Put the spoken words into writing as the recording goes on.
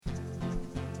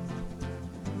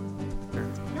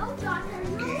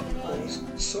Okay,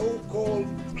 so-called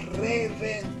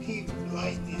preventive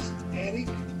blindness. Eric,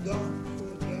 don't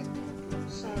forget to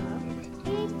say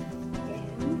preventive.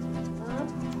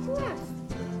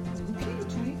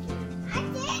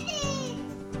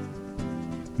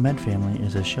 Med Family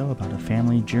is a show about a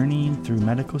family journeying through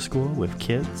medical school with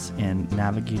kids and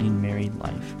navigating married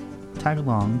life. Tag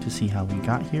along to see how we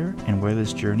got here and where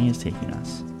this journey is taking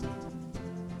us.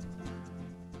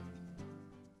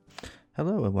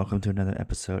 Hello and welcome to another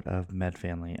episode of Med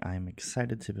Family. I'm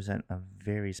excited to present a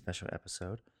very special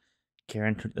episode.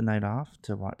 Karen took the night off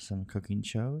to watch some cooking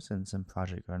shows and some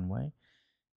Project Runway,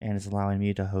 and is allowing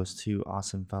me to host two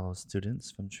awesome fellow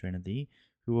students from Trinity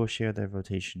who will share their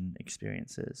rotation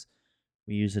experiences.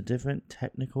 We use a different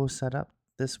technical setup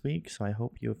this week, so I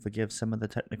hope you'll forgive some of the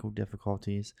technical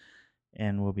difficulties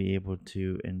and we'll be able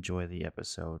to enjoy the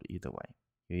episode either way.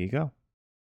 Here you go.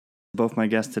 Both my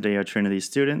guests today are Trinity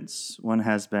students. One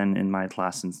has been in my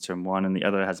class since term one, and the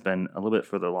other has been a little bit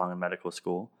further along in medical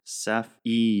school. Seth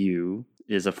EU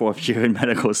is a fourth year in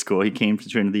medical school. He came to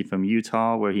Trinity from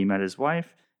Utah, where he met his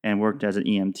wife and worked as an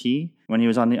EMT. When he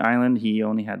was on the island, he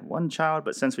only had one child,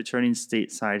 but since returning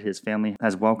stateside, his family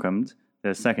has welcomed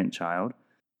their second child.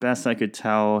 Best I could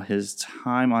tell, his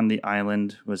time on the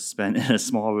island was spent in a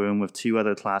small room with two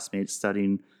other classmates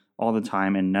studying all the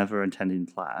time and never attending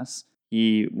class.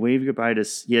 He has waved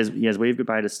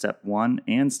goodbye to step 1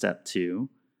 and step 2,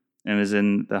 and was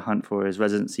in the hunt for his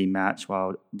residency match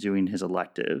while doing his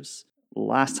electives.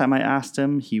 Last time I asked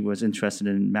him, he was interested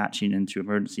in matching into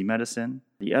emergency medicine.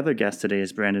 The other guest today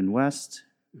is Brandon West,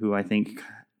 who I think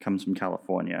comes from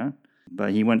California.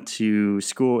 But he went to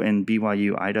school in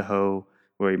BYU, Idaho,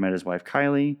 where he met his wife,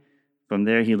 Kylie. From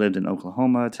there, he lived in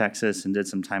Oklahoma, Texas, and did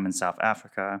some time in South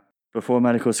Africa. Before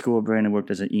medical school, Brandon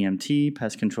worked as an EMT,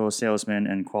 pest control salesman,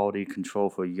 and quality control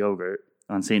for yogurt.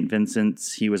 On St.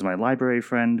 Vincent's, he was my library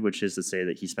friend, which is to say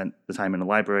that he spent the time in the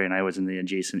library and I was in the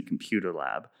adjacent computer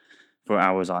lab for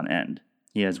hours on end.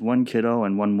 He has one kiddo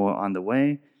and one more on the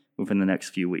way within the next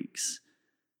few weeks.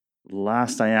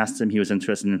 Last I asked him, he was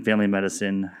interested in family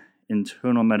medicine,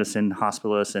 internal medicine,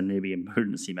 hospitalist, and maybe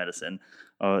emergency medicine,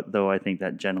 though I think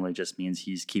that generally just means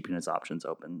he's keeping his options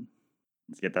open.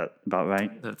 Let's get that about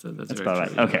right? That's about right.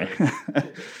 true. Okay.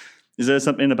 Is there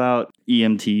something about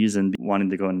EMTs and wanting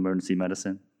to go in emergency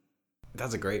medicine?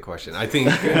 That's a great question. I think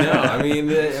I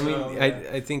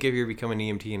think if you're becoming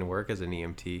an EMT and work as an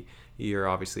EMT, you're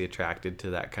obviously attracted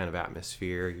to that kind of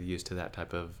atmosphere. You're used to that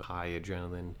type of high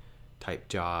adrenaline type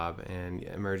job, and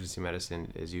emergency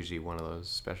medicine is usually one of those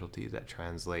specialties that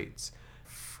translates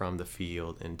from the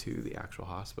field into the actual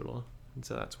hospital. And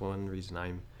so that's one reason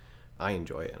I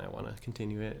enjoy it and I want to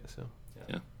continue it. So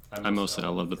yeah, I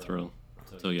love the thrill.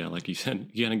 So yeah, like you said,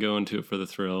 you gotta go into it for the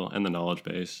thrill and the knowledge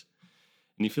base.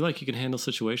 And you feel like you can handle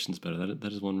situations better.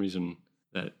 That is one reason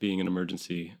that being an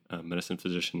emergency medicine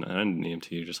physician and an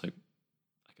EMT, you're just like,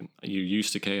 you're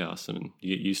used to chaos and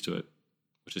you get used to it,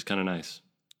 which is kind of nice.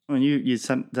 Well, you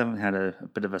definitely had a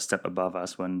bit of a step above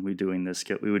us when we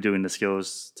were doing the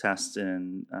skills test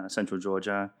in Central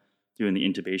Georgia, doing the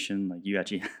intubation. Like you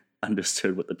actually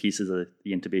understood what the pieces of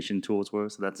the intubation tools were.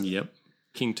 So that's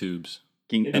King tubes.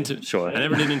 Sure. I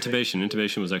never did intubation.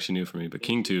 Intubation was actually new for me, but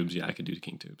King tubes, I could do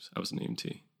King tubes. I was an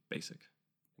EMT, basic.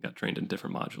 I got trained in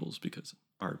different modules because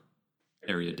our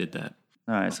area did that.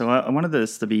 All right, so I wanted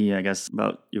this to be, I guess,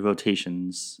 about your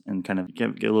rotations and kind of get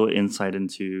a little insight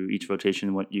into each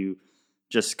rotation, what you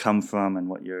just come from and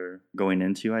what you're going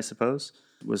into, I suppose.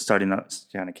 Was starting out,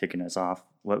 kind of kicking us off.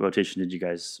 What rotation did you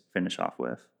guys finish off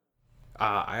with?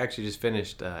 I actually just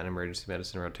finished an emergency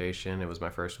medicine rotation. It was my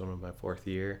first one of my fourth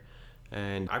year.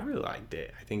 And I really liked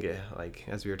it. I think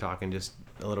as we were talking just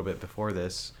a little bit before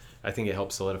this, I think it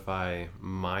helped solidify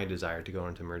my desire to go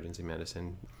into emergency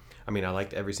medicine. I mean, I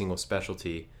liked every single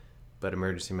specialty, but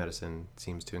emergency medicine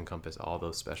seems to encompass all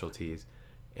those specialties.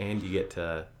 And you get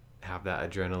to have that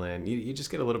adrenaline. You just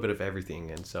get a little bit of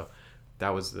everything. And so that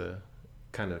was the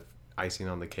kind of icing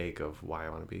on the cake of why I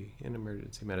want to be an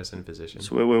emergency medicine physician.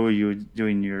 So where were you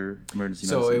doing your emergency medicine?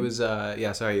 So it was,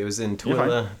 it was in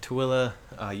Tooele,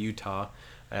 Utah,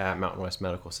 at Mountain West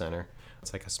Medical Center.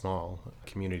 It's like a small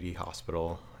community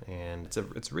hospital, and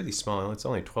it's really small. It's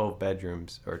only 12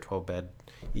 bedrooms or 12 bed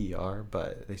ER,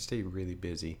 but they stay really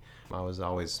busy. I was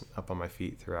always up on my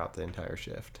feet throughout the entire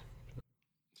shift.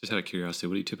 Just out of curiosity,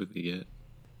 what do you typically get?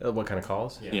 What kind of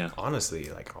calls? Yeah. Honestly,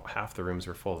 like half the rooms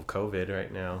are full of COVID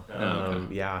right now.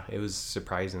 Okay. Yeah, it was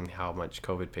surprising how much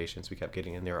COVID patients we kept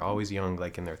getting, and they were always young,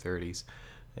 like in their 30s.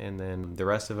 And then the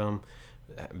rest of them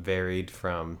varied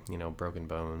from, broken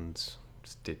bones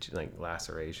stitch, like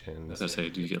lacerations. I was gonna say,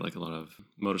 do you get like a lot of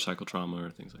motorcycle trauma or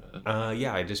things like that?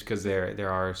 Yeah, just because there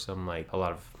are some like a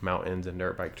lot of mountains and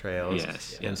dirt bike trails.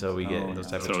 Yes. And so we get those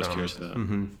types That's what I was of curious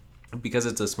traumas. about. Because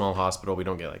it's a small hospital, we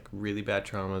don't get like really bad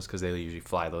traumas because they usually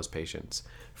fly those patients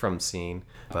from scene.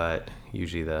 But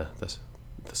usually the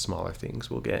smaller things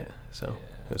we'll get. So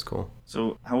it was cool.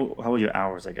 So how were your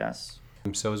hours, I guess?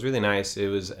 So it was really nice. It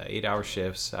was 8-hour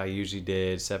shifts. I usually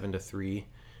did 7 to 3.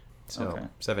 So Okay.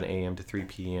 7 a.m. to 3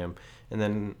 p.m. And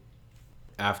then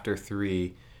after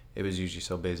 3, it was usually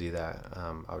so busy that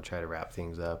I would try to wrap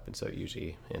things up. And so it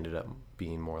usually ended up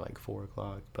being more like 4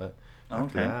 o'clock. But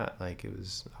after Okay. that, like I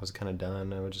was kind of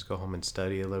done. I would just go home and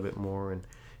study a little bit more and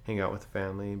hang out with the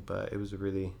family. But it was a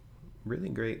really, really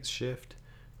great shift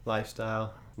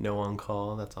lifestyle. No on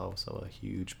call. That's also a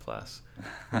huge plus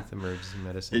with emergency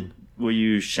medicine. Were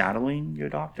you shadowing your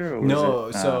doctor? Or was No,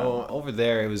 it, so over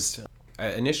there it was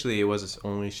initially it was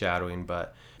only shadowing,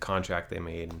 but contract they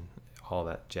made and all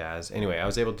that jazz. Anyway, I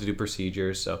was able to do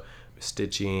procedures, so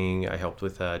stitching. I helped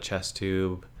with a chest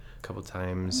tube a couple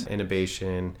times,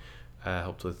 intubation.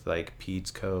 Helped with like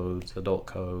peds codes, adult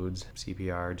codes,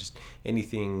 CPR, just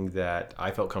anything that I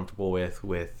felt comfortable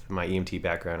with my EMT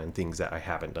background and things that I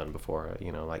haven't done before,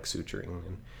 like suturing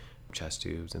and chest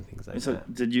tubes and things like So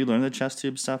that. did you learn the chest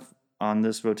tube stuff on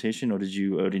this rotation, or did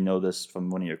you already know this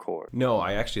from one of your core? No,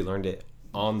 I actually learned it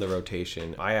on the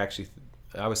rotation.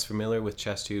 I was familiar with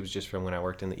chest tubes just from when I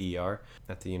worked in the ER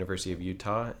at the University of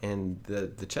Utah, and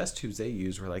the chest tubes they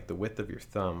used were like the width of your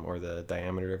thumb or the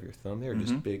diameter of your thumb. They were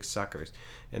just big suckers.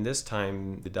 And this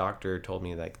time the doctor told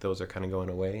me like those are kind of going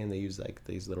away, and they use like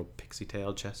these little pixie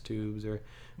tail chest tubes,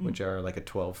 which are like a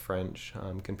 12 French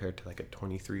compared to like a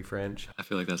 23 French. I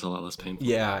feel like that's a lot less painful.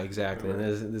 Yeah, exactly. And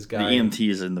this The guy.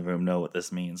 EMTs in the room know what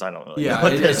this means. I don't really know. Yeah,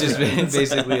 what it's this just means.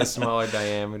 basically a smaller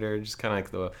diameter, just kind of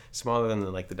like the smaller than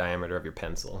the diameter of your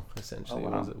pencil. Essentially, Oh,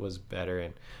 wow. was better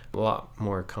and a lot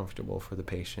more comfortable for the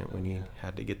patient when you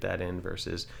had to get that in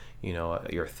versus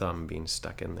your thumb being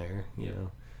stuck in there.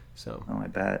 So Oh, I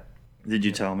bet. Did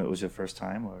you tell him it was your first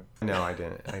time, or? no, I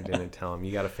didn't tell him.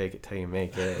 You got to fake it till you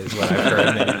make it is what I've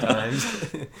heard many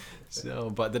times. So,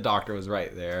 but the doctor was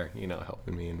right there,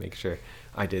 helping me and make sure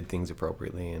I did things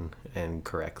appropriately and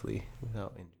correctly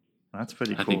without. That's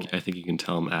pretty I cool. think you can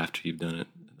tell them after you've done it.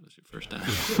 That was your first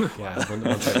time. Yeah,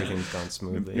 once everything's gone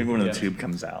smoothly. Maybe when Yeah. the tube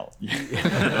comes out,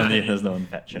 and there's no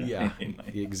infection. Yeah,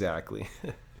 exactly.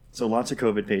 So lots of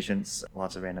COVID patients,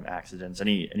 lots of random accidents.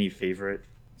 Any favorite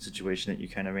situation that you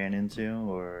kind of ran into,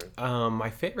 or? My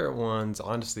favorite ones,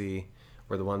 honestly,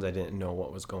 were the ones I didn't know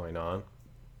what was going on,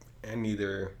 and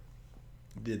neither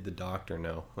did the doctor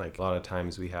know. Like a lot of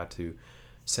times we had to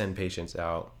send patients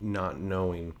out not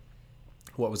knowing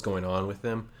what was going on with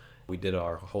them. We did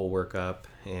our whole workup,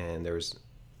 and there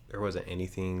wasn't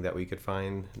anything that we could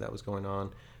find that was going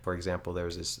on. For example, there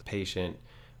was this patient,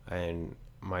 and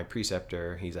my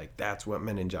preceptor, he's like, that's what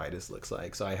meningitis looks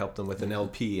like. So I helped him with an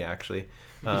LP, actually.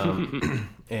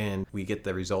 And we get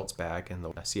the results back, and the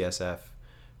CSF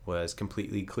was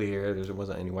completely clear. There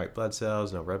wasn't any white blood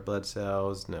cells, no red blood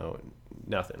cells,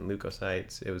 nothing,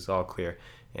 leukocytes. It was all clear.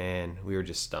 And we were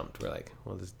just stumped. We're like,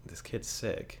 well, this kid's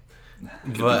sick.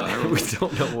 But we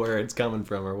don't know where it's coming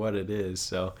from or what it is.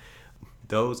 So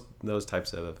those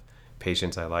types of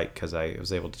patients I like, because I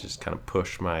was able to just kind of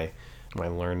push my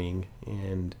learning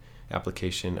and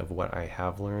application of what I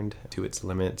have learned to its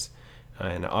limits.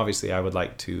 And obviously I would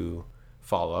like to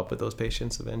follow up with those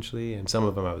patients eventually, and some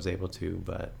of them I was able to,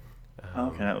 but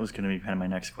Okay, that was going to be kind of my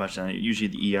next question. Usually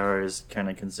the ER is kind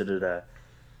of considered a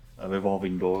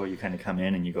revolving door. You kind of come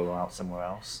in and you go out somewhere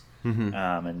else.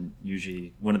 And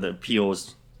usually one of the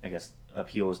appeals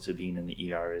to being in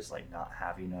the ER is like not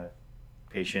having a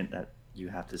patient that you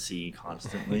have to see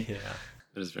constantly. yeah.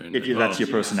 That is very If that's your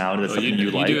personality, that's something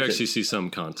you like. You do actually see some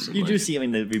constantly. You do see,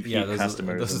 the repeat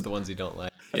customers. Those are the ones you don't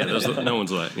like. Yeah, no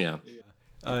one's like, yeah.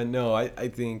 No, I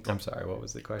think, I'm sorry, what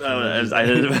was the question? I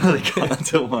didn't really go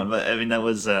into one, but that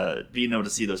was being able to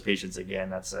see those patients again.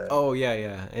 That's Oh,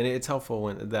 yeah. And it's helpful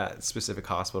when that specific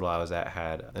hospital I was at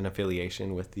had an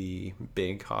affiliation with the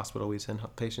big hospital we send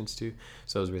patients to.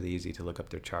 So it was really easy to look up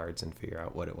their charts and figure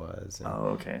out what it was. And,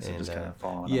 okay. So just kind of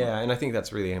following. yeah, and I think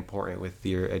that's really important with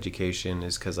your education,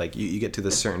 is because like you get to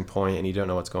this certain point and you don't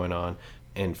know what's going on,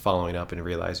 and following up and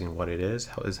realizing what it is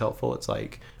helpful. It's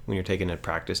like when you're taking a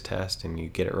practice test and you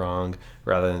get it wrong,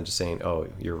 rather than just saying, oh,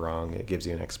 you're wrong, it gives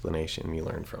you an explanation and you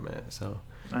learn from it. So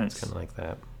Nice. it's kind of like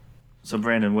that. So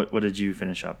Brandon, what did you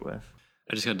finish up with?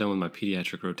 I just got done with my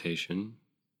pediatric rotation.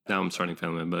 Now I'm starting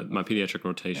family, but my pediatric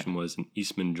rotation was in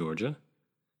Eastman, Georgia.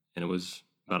 And it was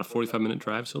about a 45-minute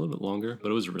drive, so a little bit longer,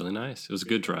 but it was really nice. It was a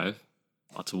good drive.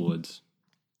 Lots of woods.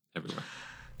 everywhere.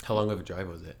 How long of a drive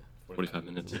was it? 45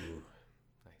 minutes. Ooh,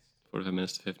 nice. 45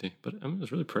 minutes to 50. But I mean, it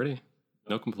was really pretty.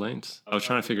 No complaints. I was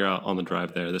trying to figure out on the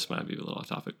drive there, this might be a little off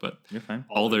topic, but You're fine.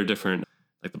 all their different,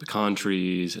 like the pecan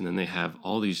trees, and then they have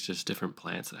all these just different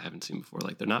plants that I haven't seen before.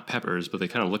 Like they're not peppers, but they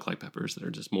kind of look like peppers that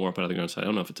are just more up out of the ground. So I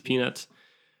don't know if it's peanuts.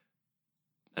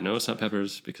 I know it's not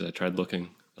peppers because I tried looking.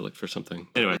 I looked for something.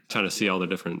 Anyway, trying to see all the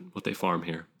different, what they farm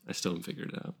here. I still haven't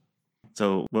figured it out.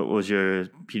 So what was your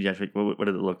pediatric, what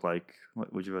did it look like?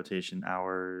 What was your rotation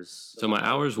hours? So my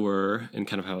hours were, and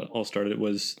kind of how it all started, it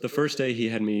was the first day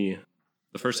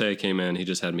I came in, he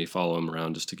just had me follow him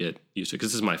around just to get used to it.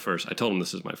 Because this is my first, I told him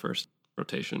this is my first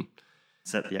rotation.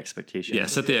 Set the expectation. Yeah,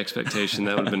 set the expectation.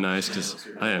 That would have been nice because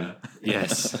I am,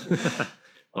 yes.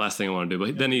 The last thing I want to do.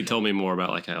 But then he told me more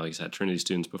about like how he's had Trinity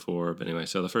students before. But anyway,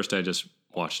 so the first day I just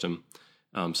watched him,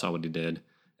 saw what he did.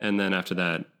 And then after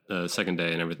that, the second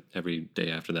day and every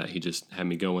day after that, he just had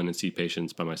me go in and see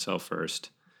patients by myself first.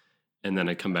 And then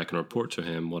I come back and report to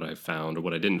him what I found or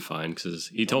what I didn't find. Because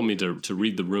he told me to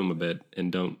read the room a bit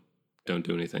and don't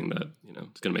do anything that, you know,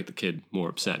 it's going to make the kid more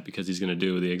upset because he's going to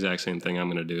do the exact same thing I'm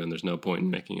going to do. And there's no point in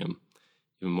making him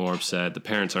even more upset. The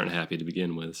parents aren't happy to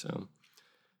begin with. So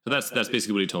that's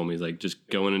basically what he told me. He's like, just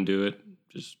go in and do it.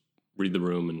 Just read the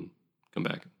room and come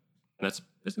back. And that's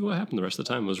basically what happened the rest of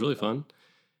the time. It was really fun.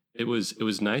 It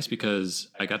was nice because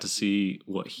I got to see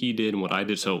what he did and what I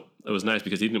did. So it was nice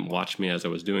because he didn't watch me as I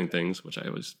was doing things, which I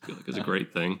always feel like is a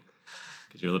great thing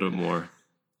because you're a little bit more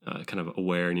kind of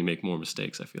aware and you make more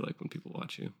mistakes, I feel like, when people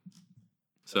watch you.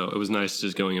 So it was nice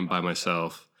just going in by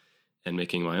myself and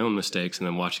making my own mistakes and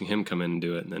then watching him come in and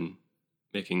do it and then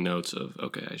making notes of,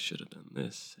 okay, I should have done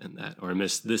this and that, or I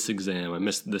missed this exam, I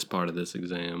missed this part of this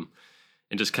exam,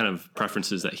 and just kind of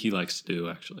preferences that he likes to do,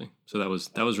 actually. So that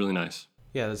was really nice.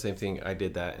 Yeah, the same thing. I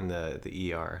did that in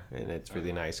the ER, and it's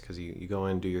really nice because you go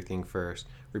in, do your thing first,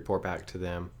 report back to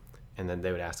them, and then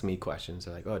they would ask me questions.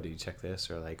 They're like, oh, did you check this?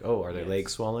 Or like, oh, are their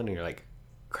legs swollen? And you're like,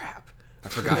 crap, I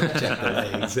forgot to check the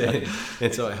legs.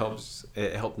 And so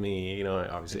it helped me, you know,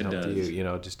 obviously it helped you, you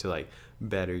know, just to like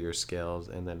better your skills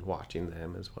and then watching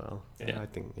them as well. Yeah, I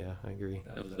agree.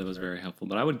 That was very helpful.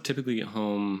 But I would typically get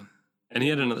home, and he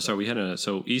had another,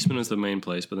 so Eastman was the main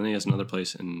place, but then he has another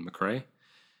place in McRae.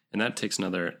 And that takes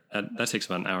that takes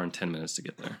about an hour and 10 minutes to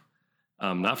get there.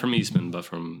 Not from Eastman, but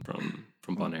from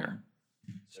Bon Air.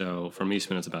 So from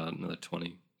Eastman, it's about another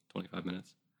 20, 25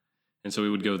 minutes. And so we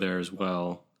would go there as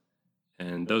well.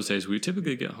 And those days I would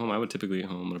typically get home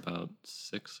at about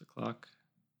 6 o'clock,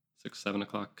 7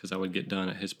 o'clock, because I would get done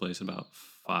at his place about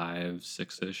 5,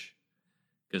 6-ish.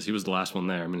 Because he was the last one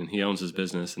there. I mean, he owns his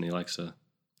business and he likes to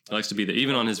be there,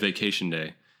 even on his vacation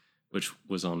day, which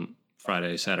was on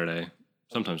Friday, Saturday.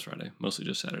 Sometimes Friday, mostly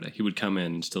just Saturday. He would come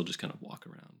in and still just kind of walk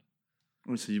around.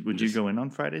 So would you go in on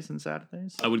Fridays and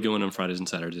Saturdays? I would go in on Fridays and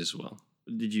Saturdays as well.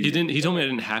 Did you? He didn't. He told me I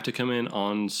didn't have to come in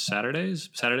on Saturdays.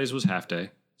 Saturdays was half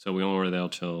day, so we only were there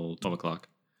till 12 o'clock.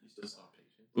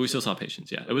 We still saw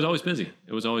patients. Yeah, it was always busy.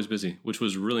 Which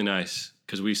was really nice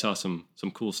because we saw some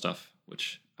cool stuff,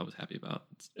 which I was happy about.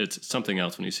 It's something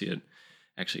else when you see it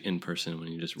actually in person when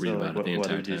you just read about it the entire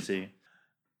time. What did you see?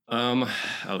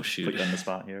 Oh shoot! Put you on the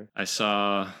spot here. I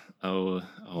saw.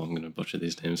 I'm gonna butcher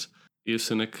these names.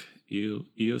 Eosinophilic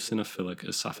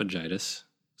esophagitis.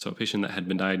 So a patient that had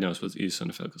been diagnosed with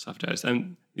eosinophilic esophagitis,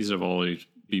 and these have already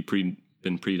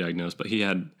been pre-diagnosed, but he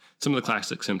had some of the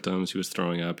classic symptoms. He was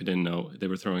throwing up. He didn't know they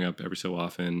were throwing up every so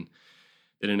often.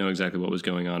 They didn't know exactly what was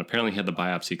going on. Apparently, he had the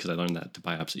biopsy because I learned that to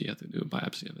biopsy, you have to do a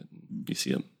biopsy of it. You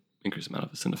see an increased amount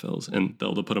of eosinophils, and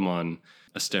they'll put him on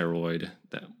a steroid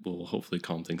that will hopefully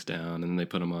calm things down, and then they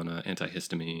put him on an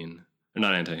antihistamine. Or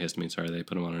not antihistamine, sorry. They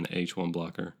put him on an H1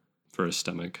 blocker for his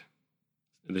stomach.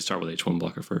 They start with H1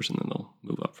 blocker first, and then they'll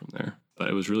move up from there. But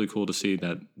it was really cool to see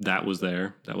that was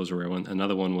there. That was a rare one.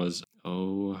 Another one was,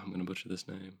 I'm going to butcher this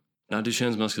name. Not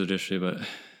Duchenne's muscular dystrophy, but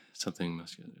something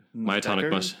muscular.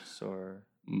 Myotonic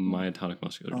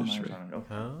muscular dystrophy.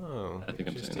 Okay. Oh, I think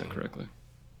I'm saying that correctly.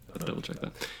 Let's double check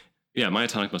that. Yeah,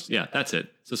 myotonic muscular. Yeah, that's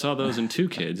it. So I saw those in 2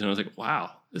 kids, and I was like, wow,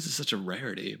 this is such a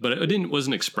rarity. But it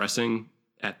wasn't expressing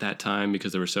at that time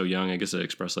because they were so young. I guess it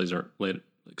expresses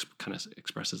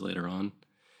later on.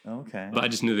 Okay. But I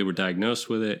just knew they were diagnosed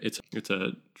with it. It's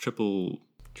a triple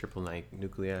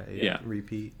nuclear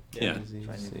repeat disease.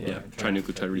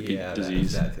 Trinucleotide repeat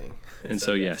disease. That thing. And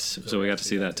so yes, so we got to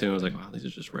see that too. I was like, wow, these are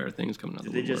just rare things coming out of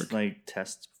the woodwork. Did they just like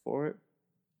test for it?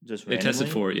 Just they tested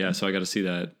for it, yeah. So I got to see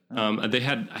that. They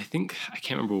had, I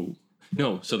can't remember.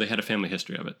 No, so they had a family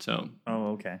history of it. So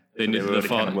okay. They knew the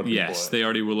father. Yes, they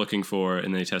already were looking for it,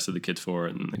 and they tested the kids for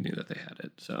it, and they knew that they had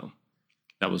it. So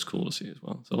that was cool to see as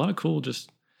well. So a lot of cool, just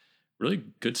really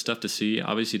good stuff to see.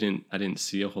 Obviously, I didn't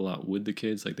see a whole lot with the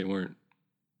kids. Like they weren't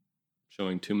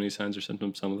showing too many signs or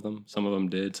symptoms. Some of them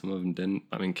did, some of them didn't.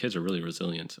 I mean, kids are really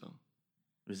resilient. So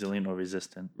Resilient or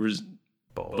resistant?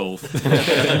 Both.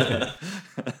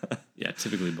 Yeah,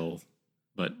 typically both.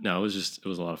 But no, it was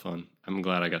a lot of fun. I'm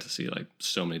glad I got to see like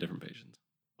so many different patients.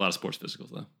 A lot of sports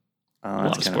physicals though. A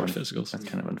lot of sports physicals. That's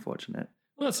kind of unfortunate.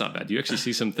 Well, that's not bad. You actually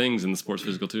see some things in the sports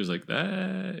physical too. It's like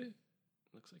that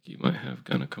looks like you might have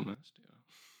gynecomastia.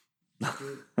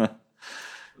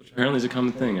 Which apparently is a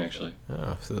common thing, actually.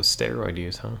 Oh, so those steroid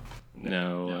use, huh?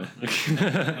 No,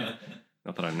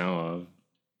 not that I know of.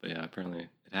 But yeah, apparently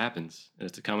it happens, and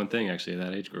it's a common thing actually at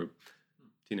that age group,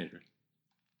 teenagers.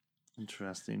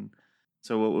 Interesting.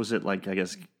 So, what was it like? I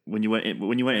guess when you went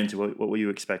into it, what were you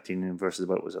expecting versus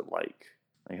what was it like?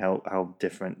 Like how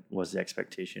different was the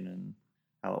expectation and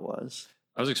how it was?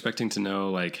 I was expecting to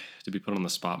know, like, to be put on the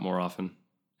spot more often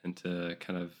and to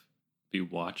kind of be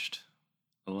watched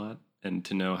a lot and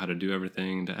to know how to do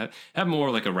everything, to have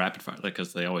more like a rapid fire, like,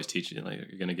 because they always teach you, like,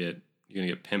 you're gonna get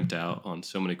pimped out on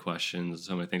so many questions,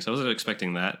 so many things. So I wasn't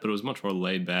expecting that, but it was much more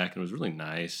laid back and it was really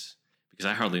nice because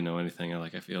I hardly know anything. I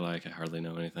feel like I hardly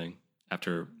know anything.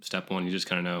 After step one, you just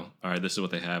kind of know, all right, this is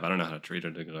what they have. I don't know how to treat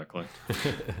it exactly.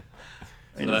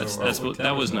 So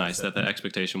that was nice. That the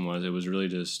expectation was, it was really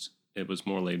just, it was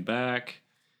more laid back.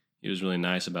 He was really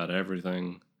nice about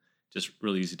everything, just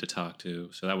really easy to talk to.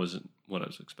 So that was what I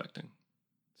was expecting.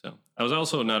 So I was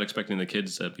also not expecting the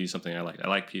kids to be something I liked. I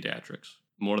like pediatrics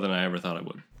more than I ever thought I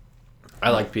would.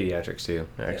 I like pediatrics too,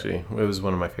 actually. Yeah. It was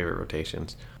one of my favorite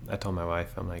rotations. I told my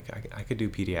wife, I'm like, I could do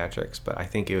pediatrics, but I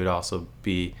think it would also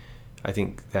be, I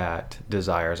think that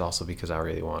desire is also because I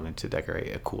really wanted to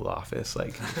decorate a cool office,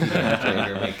 like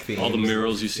or make things. All the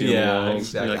murals you see on the walls.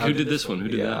 Exactly. Like, who did this one? Who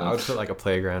did that one? I would put like a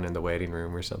playground in the waiting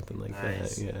room or something like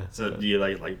that. Yeah. So do you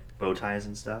like bow ties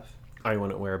and stuff? I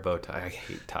wouldn't wear a bow tie. I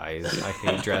hate ties. I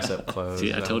hate dress up clothes.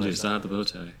 See, I told you it's not the bow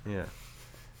tie. Yeah.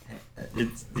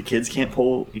 The kids can't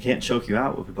choke you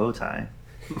out with a bow tie.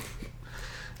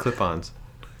 Clip-on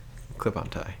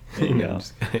tie. There you go.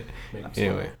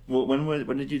 Anyway. Well,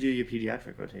 when did you do your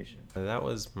pediatric rotation? That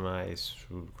was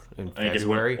in February. I guess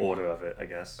what order of it, I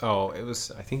guess. Oh,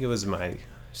 I think it was my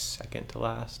second to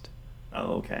last.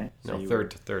 Oh, okay. So no,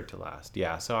 third to last.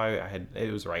 Yeah, so I had,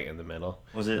 it was right in the middle.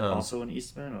 Was it also in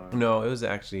Eastman? Or? No, it was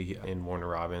actually in Warner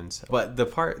Robins. But the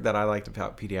part that I liked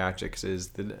about pediatrics is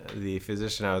the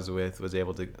physician I was with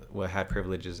had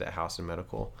privileges at House and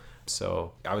Medical.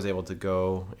 So I was able to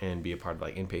go and be a part of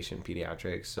like inpatient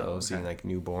pediatrics. So seeing like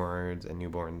newborns and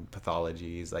newborn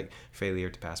pathologies, like failure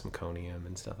to pass meconium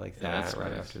and stuff like that.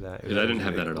 Right after that, I didn't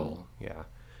have that at all. Yeah.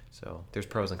 So there's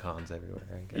pros and cons everywhere,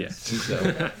 I guess. Yes.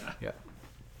 So, yeah.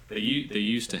 They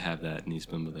used to have that in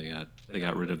Eastman, but they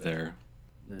got rid of their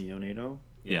the neonatal.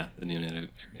 Yeah, the neonatal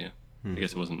area. I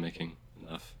guess it wasn't making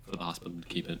enough for the hospital to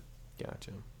keep it.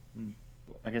 Gotcha.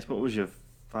 I guess what was your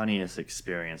funniest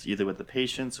experience, either with the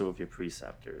patients or with your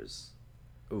preceptors?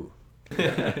 Ooh.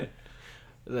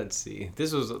 Let's see.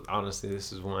 This is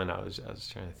one I was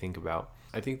trying to think about.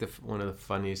 I think one of the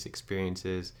funniest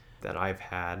experiences that I've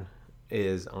had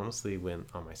is honestly when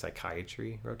on my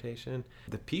psychiatry rotation.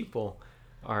 The people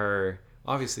are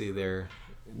obviously they're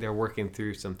working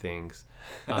through some things,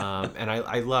 and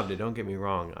I loved it. Don't get me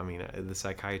wrong. I mean, the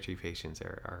psychiatry patients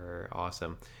are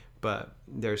awesome, but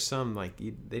there's some like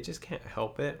they just can't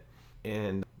help it.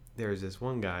 And there's this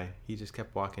one guy. He just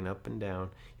kept walking up and down.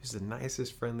 He was the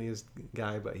nicest, friendliest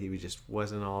guy, but he just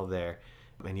wasn't all there.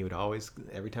 And he would always,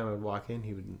 every time I would walk in,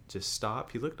 he would just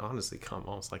stop. He looked honestly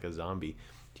almost like a zombie.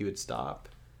 He would stop,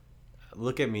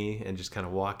 look at me, and just kind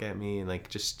of walk at me and like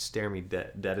just stare me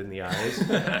dead in the eyes.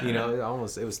 You know,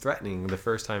 it was threatening the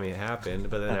first time it happened,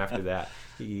 but then after that,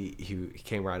 he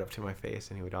came right up to my face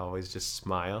and he would always just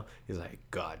smile. He's like,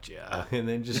 "Gotcha," and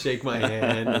then just shake my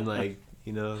hand and like,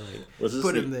 you know, like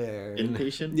put him there.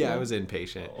 Inpatient? Yeah, I was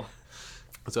inpatient. Oh.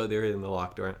 So they were in the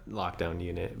lockdown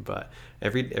unit, but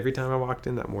every time I walked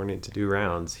in that morning to do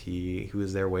rounds, he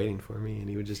was there waiting for me, and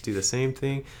he would just do the same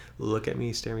thing, look at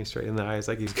me, stare me straight in the eyes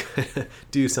like he's gonna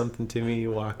do something to me,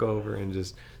 walk over and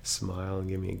just smile and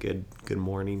give me a good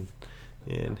morning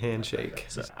and handshake.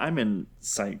 So I'm in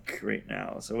psych right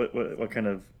now. So what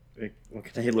can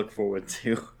I look forward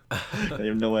to? I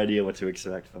have no idea what to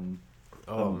expect from.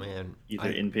 Oh man,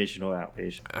 either inpatient or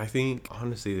outpatient. I think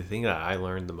honestly the thing that I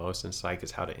learned the most in psych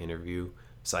is how to interview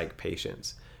psych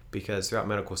patients, because throughout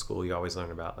medical school you always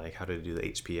learn about like how to do the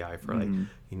HPI for like,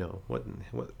 you know, what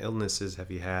illnesses have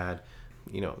you had,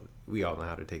 you know, we all know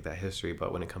how to take that history,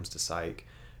 but when it comes to psych,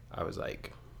 I was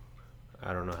like,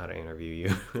 I don't know how to interview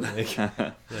you.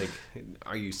 like,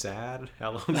 are you sad?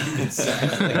 How long have you been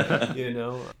sad? Like, you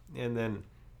know? And then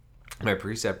my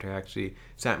preceptor actually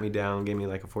sat me down, gave me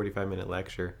like a 45-minute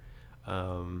lecture.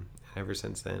 Ever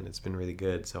since then, it's been really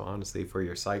good. So honestly, for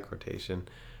your psych rotation,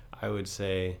 I would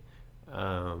say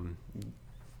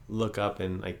look up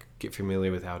and like get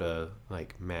familiar with how to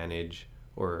like manage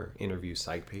or interview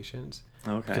psych patients.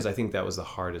 Okay. Because I think that was the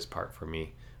hardest part for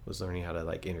me, was learning how to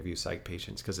like interview psych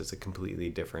patients, because it's a completely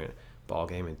different ball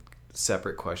game and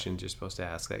separate questions you're supposed to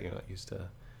ask that you're not used to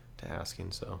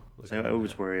asking. So I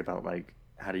always worry about like,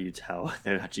 how do you tell if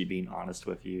they're actually being honest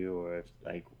with you, or if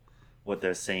like what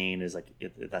they're saying is like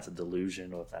if that's a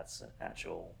delusion or if that's an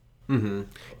actual. Mm-hmm.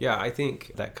 Yeah, I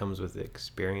think that comes with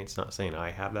experience. Not saying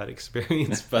I have that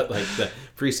experience, but like the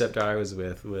preceptor I was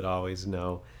with would always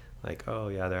know, like, oh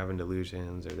yeah, they're having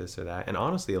delusions or this or that. And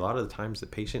honestly, a lot of the times the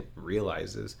patient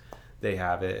realizes they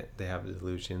have it. They have the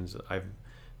delusions. A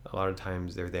lot of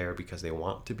times they're there because they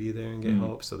want to be there and get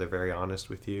help, so they're very honest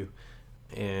with you.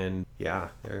 And yeah,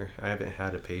 I haven't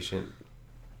had a patient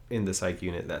in the psych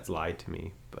unit that's lied to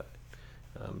me, but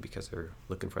because they're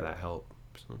looking for that help.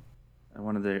 So. I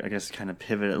wanted to, I guess, kind of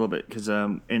pivot a little bit, because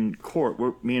in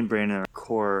core, me and Brandon are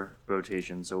core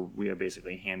rotation, so we are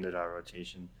basically handed our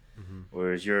rotation. Mm-hmm.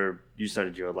 Whereas you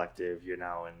started your elective, you're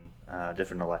now in a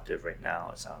different elective right now.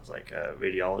 It sounds like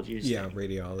radiology. Yeah,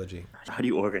 radiology. How do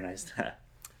you organize that?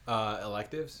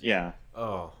 Electives? Yeah.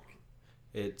 Oh,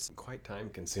 it's quite time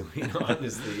consuming,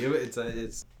 honestly.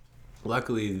 It's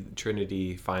luckily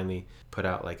Trinity finally put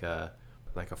out like a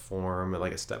form,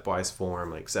 like a stepwise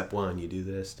form, like step 1 you do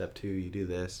this, step 2 you do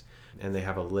this, and they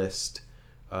have a list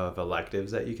of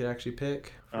electives that you could actually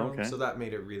pick from. Okay. So that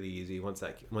made it really easy once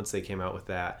they came out with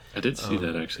that. I did see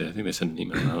that, actually. I think they sent an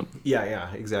email out.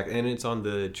 Yeah, exactly. And it's on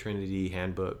the Trinity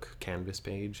handbook Canvas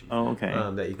page. Oh, okay.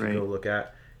 That you can go look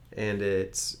at. And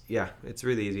it's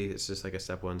really easy. It's just like a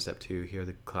step 1, step 2. Here are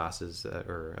the classes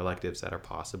or electives that are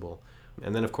possible.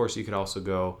 And then of course you could also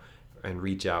go and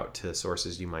reach out to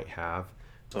sources you might have.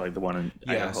 So like the one in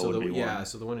Idaho would be one.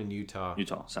 So the one in Utah.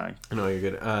 Sorry. No, you're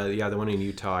good. The one in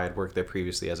Utah, I had worked there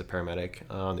previously as a paramedic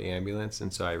on the ambulance,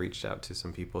 and so I reached out to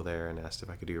some people there and asked if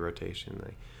I could do a rotation.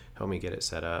 They helped me get it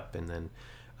set up, and then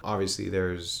obviously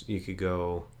you could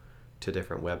go to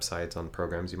different websites on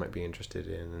programs you might be interested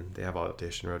in. They have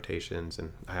audition rotations,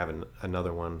 and I have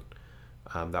another one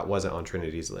that wasn't on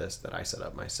Trinity's list that I set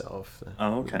up myself.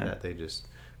 Oh, okay. That they just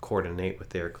coordinate with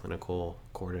their clinical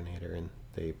coordinator, and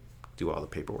they do all the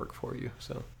paperwork for you.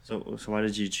 So why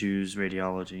did you choose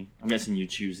radiology? I'm guessing you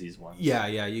choose these ones. Yeah,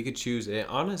 you could choose it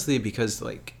honestly because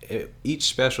like each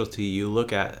specialty you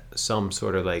look at some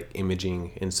sort of like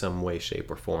imaging in some way,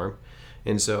 shape, or form,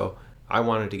 and so I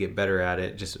wanted to get better at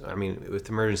it. With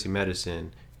emergency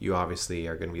medicine, you obviously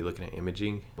are going to be looking at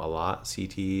imaging a lot,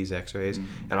 CTs, X-rays,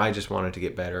 and I just wanted to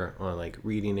get better on like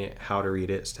reading it, how to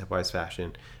read it, stepwise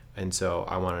fashion. And so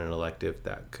I wanted an elective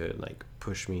that could like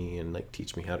push me and like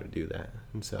teach me how to do that.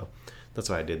 And so that's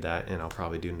why I did that. And I'll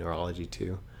probably do neurology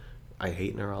too. I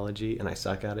hate neurology and I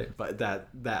suck at it, but that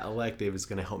elective is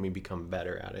going to help me become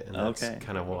better at it. And that's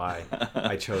kind of why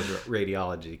I chose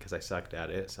radiology, because I sucked at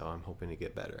it. So I'm hoping to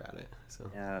get better at it. So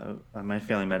yeah, on my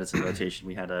family medicine rotation,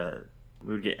 we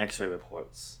would get X-ray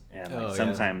reports, and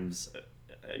sometimes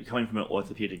coming from an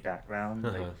orthopedic background,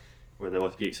 where the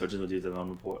orthopedic surgeons will do their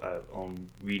own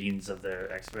readings of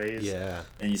their X-rays. Yeah.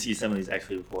 And you see some of these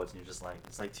X-ray reports, and you're just like,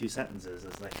 it's like 2 sentences.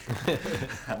 It's like,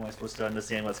 how am I supposed to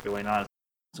understand what's going on?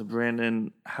 So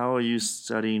Brandon, how are you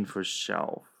studying for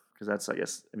shelf? Because that's,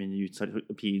 you studied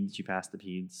the peds, you passed the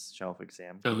peds shelf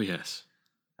exam. Oh yes.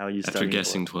 How are you studying? After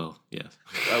guessing 12, yes.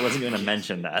 I wasn't going to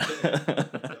mention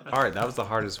that. All right, that was the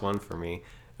hardest one for me.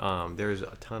 There's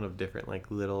a ton of different like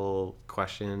little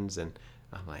questions, and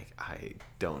I'm like, I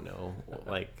don't know.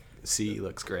 Like, C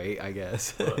looks great, I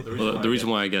guess. The reason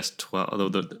why I guessed 12,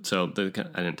 although I didn't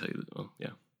tell you. Well,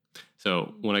 yeah.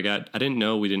 So when I didn't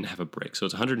know we didn't have a break. So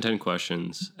it's 110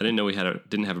 questions. I didn't know we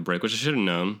didn't have a break, which I should have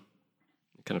known.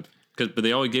 But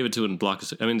they always gave it to it in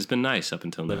blocks. It's been nice up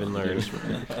until now. Live and learn.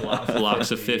 Blocks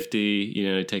of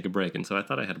 50. Take a break. And so I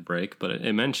thought I had a break, but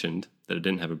it mentioned that it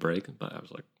didn't have a break. But I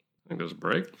was like, I think there's a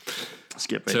break.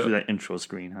 Skip right through that intro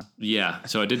screen, huh? Yeah.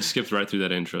 So I did skip right through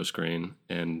that intro screen,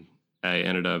 and I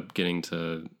ended up getting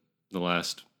to the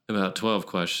last about 12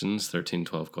 questions,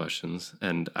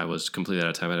 and I was completely out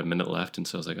of time. I had a minute left, and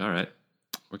so I was like, all right,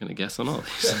 we're going to guess on all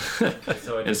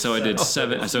these. So I did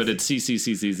 7. So I did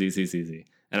C.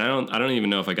 And I don't even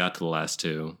know if I got to the last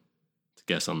 2 to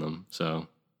guess on them. So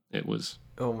it was...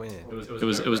 Oh, man. It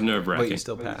was nerve-wracking. But you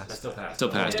still passed. Still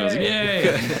passed. I was like,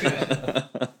 yay!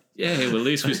 Yay, well, at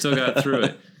least we still got through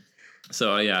it.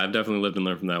 So yeah, I've definitely lived and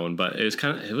learned from that one. But it was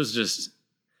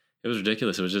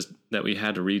ridiculous. It was just that we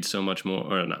had to read so much more,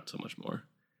 or not so much more.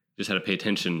 Just had to pay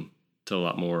attention to a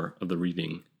lot more of the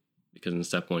reading, because in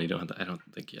step 1 I don't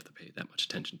think you have to pay that much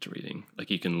attention to reading. Like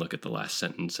you can look at the last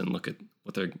sentence and look at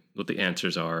what the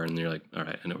answers are, and you're like, all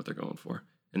right, I know what they're going for,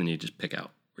 and then you just pick out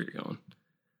where you're going.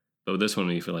 But with this one,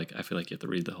 I feel like you have to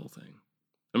read the whole thing,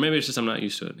 or maybe it's just I'm not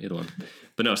used to it. Either one.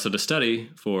 But no, so to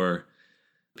study for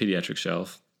pediatric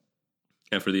shelf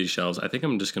and for these shelves, I think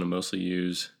I'm just going to mostly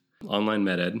use Online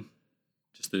MedEd,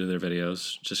 just to do their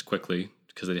videos just quickly,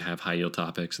 because they have high yield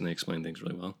topics and they explain things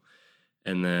really well.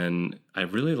 And then I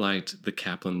really liked the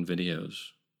Kaplan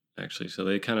videos, actually. So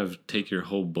they kind of take your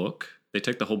whole book. They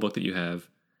take the whole book that you have,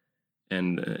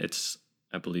 and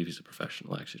I believe he's a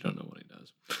professional. I actually don't know what he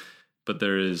does. But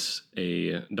there is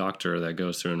a doctor that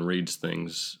goes through and reads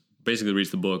things, basically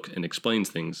reads the book and explains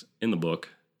things in the book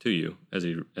to you as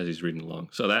he's reading along.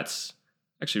 So that's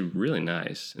actually really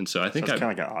nice. And so I think it's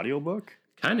kind of like an audiobook?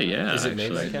 Kind of, yeah. Is it actually.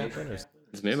 made by Kaplan?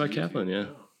 It's made by Kaplan, yeah.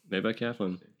 Made by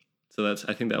Kaplan. So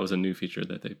I think that was a new feature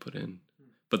that they put in.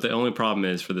 But the only problem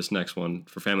is for this next one,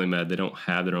 for Family Med, they don't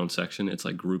have their own section. It's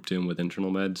like grouped in with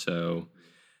Internal Med. So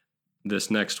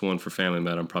this next one for Family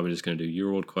Med, I'm probably just going to do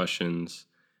year-old questions,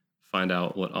 find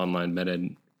out what Online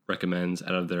MedEd recommends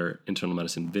out of their internal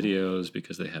medicine videos,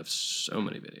 because they have so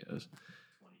many videos.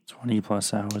 20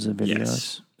 plus hours of videos.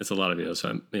 Yes, it's a lot of videos.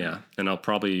 So and I'll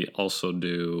probably also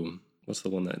do, what's the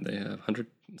one that they have? 100?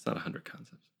 It's not 100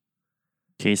 concepts.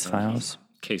 Case files.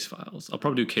 Case files. I'll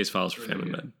probably do case files for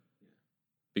Family Med,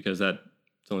 because that's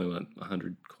only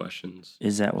 100 questions.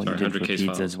 Is that what you did for peds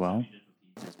files as well?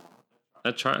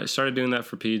 I started doing that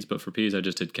for peds, but for peds I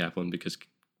just did Kaplan, because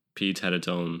peds had its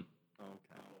own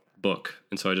book,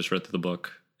 and so I just read through the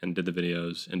book and did the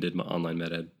videos and did my Online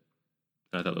MedEd, and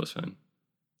I thought that was fine.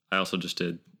 I also just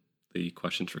did the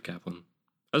questions for Kaplan.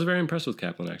 I was very impressed with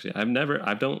Kaplan, actually. I didn't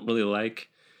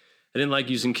like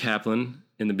using Kaplan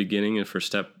in the beginning and for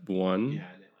step 1. Yeah,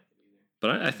 I didn't like it either.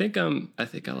 But I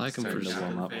think I like him for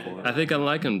warm up for it. I think I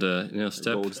like him to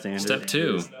step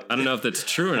 2. I don't know if that's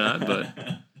true or not, but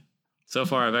so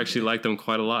far I've actually liked them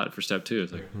quite a lot for step 2.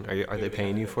 It's like, are they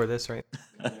paying you for this, right?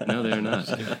 No, they are not.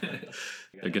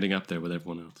 They're getting up there with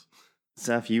everyone else.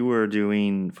 Seth, you were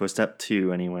doing, for step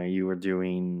 2 anyway, you were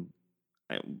doing,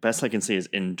 best I can say is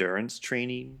endurance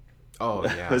training. Oh,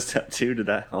 yeah. For step 2, did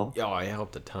that help? Oh, it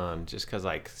helped a ton. Just because,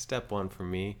 like, step 1 for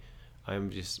me, I'm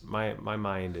just, my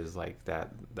mind is like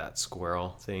that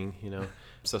squirrel thing, you know?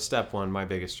 So step 1, my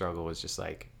biggest struggle was just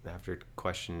like, after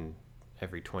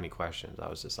every 20 questions, I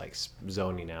was just like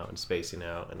zoning out and spacing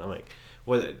out. And I'm like,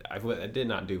 I did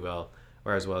not do well,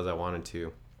 or as well as I wanted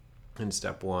to in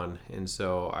step 1. And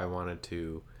so I wanted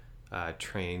to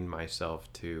train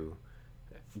myself to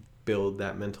build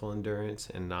that mental endurance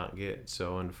and not get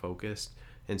so unfocused.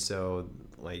 And so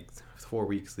like 4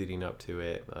 weeks leading up to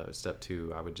it, step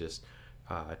 2, I would just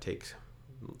take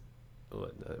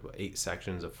 8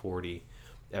 sections of 40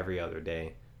 every other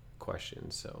day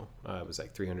questions. So it was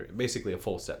like 300, basically a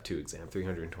full step 2 exam,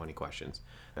 320 questions.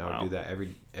 And I would do that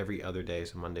every other day.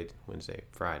 So Monday, Wednesday,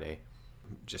 Friday,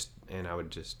 and I would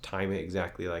just time it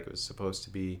exactly like it was supposed to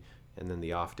be. And then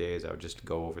the off days, I would just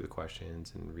go over the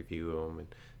questions and review them and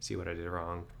see what I did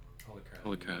wrong.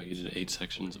 Holy cow, you did 8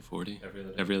 sections of 40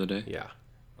 every other day? Yeah.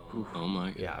 Oh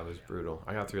my God. Yeah, it was brutal.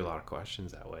 I got through a lot of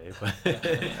questions that way. But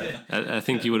I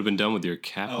think you would have been done with your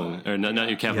Kaplan, or not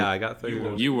your Kaplan. Yeah, I got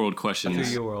through U-World questions.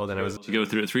 Through U-World, and I was. Did you go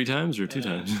through it 3 times or 2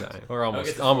 times? Or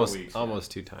almost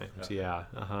 2 times. Yeah.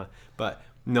 But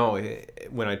no,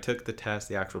 when I took the test,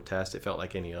 the actual test, it felt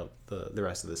like any of the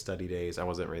rest of the study days. I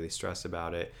wasn't really stressed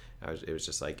about it. It was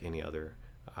just like any other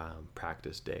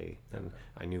practice day, and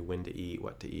I knew when to eat,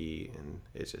 what to eat, and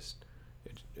it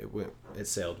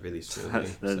sailed really smoothly.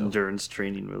 The endurance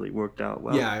training really worked out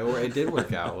well. Yeah, it did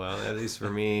work out well. At least for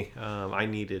me, I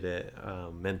needed it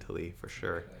mentally for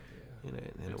sure. And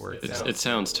it worked out. It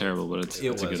sounds terrible, but it's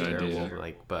a good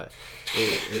idea. But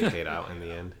it paid out in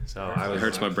the end. So it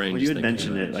hurts my brain. Well, you had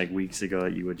mentioned it like weeks ago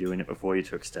that you were doing it before you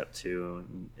took step 2.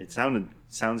 And it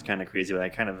sounds kind of crazy, but I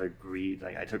kind of agreed.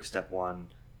 Like I took step 1,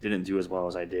 didn't do as well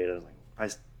as I did. I was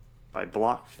like, by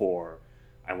block 4,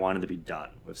 I wanted to be done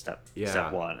with step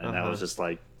 1, and I was just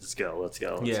like, let's go.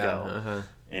 Uh-huh.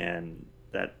 And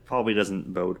that probably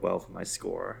doesn't bode well for my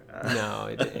score. No,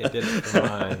 it didn't for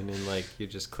mine. And like you're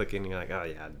just clicking, you're like, oh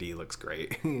yeah, D looks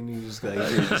great, and you just like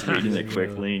you're just reading it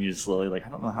quickly, and you slowly like, I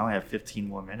don't know how I have 15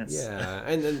 more minutes. Yeah,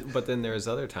 but then there's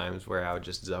other times where I would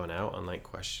just zone out on like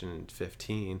question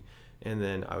 15, and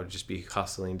then I would just be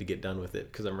hustling to get done with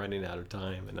it because I'm running out of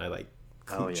time, and I like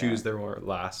choose their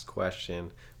last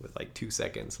question with like 2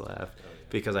 seconds left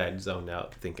because I had zoned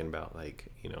out thinking about like,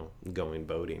 going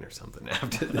boating or something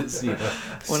after this.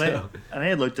 I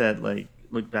had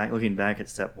looking back at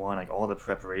step one, like all the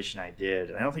preparation I did,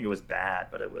 and I don't think it was bad,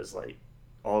 but it was like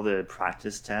all the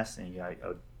practice tests, and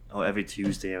every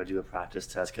Tuesday I would do a practice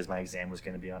test because my exam was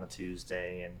going to be on a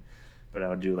Tuesday, but I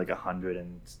would do like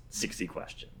 160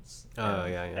 questions.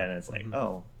 And it's like,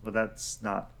 well, that's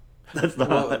not 7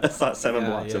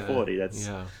 blocks of 40.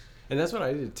 And that's what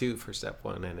I did too for step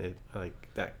one, and it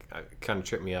that kind of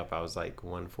tripped me up. I was like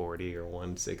 140 or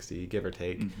 160, give or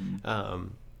take.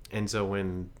 And so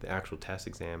when the actual test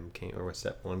exam came, or when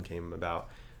step one came about,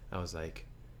 I was like,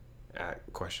 at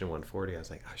question 140, I was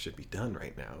like, I should be done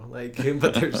right now. Like,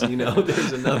 but there's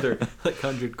there's another like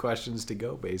 100 questions to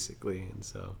go basically, and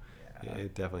so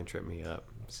it definitely tripped me up.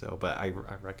 So, but I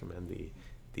recommend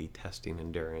the testing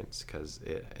endurance because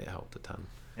it helped a ton.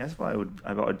 That's why I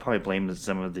would probably blame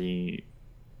some of the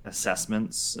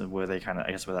assessments where they kind of,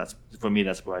 I guess where that's, for me,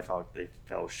 that's where I felt they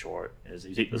fell short, is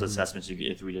you take those assessments, you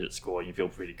get a 3-digit score, and you feel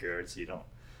pretty good, so you don't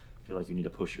feel like you need to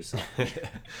push yourself.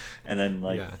 And then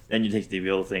then you take the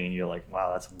real thing and you're like,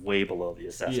 wow, that's way below the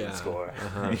assessment score.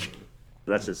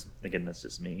 That's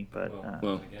just me. But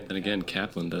then again,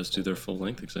 Kaplan does do their full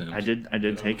length exams. I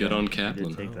did take Good them. on Kaplan. I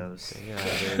did take those.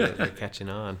 They're catching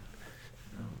on.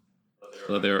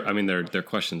 Well, their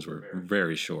questions were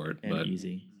very short and but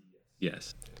easy.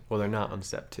 Yes. Well, they're not on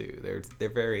step 2. They're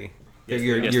very. Yes,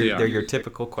 They're your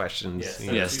typical questions.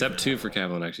 Yeah, step 2 for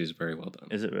Kaplan actually is very well done.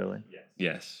 Is it really?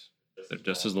 Yes. They're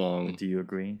just as long. Do you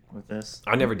agree with this?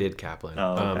 I never did Kaplan,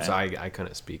 okay. so I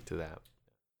couldn't speak to that.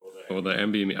 Well, the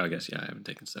MBME, I guess, I haven't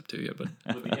taken step 2 yet,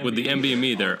 but with the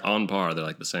MBME, they're on par. They're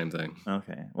like the same thing.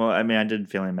 Okay. Well, I mean, I did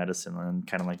family medicine, and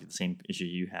kind of like the same issue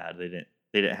you had. They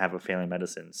didn't have a family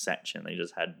medicine section. They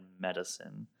just had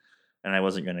medicine, and I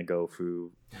wasn't going to go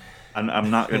through. I'm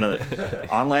not going to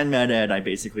online med ed. I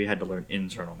basically had to learn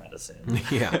internal medicine.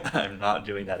 Yeah, I'm not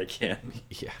doing that again.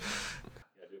 Yeah.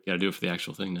 You got to do it for the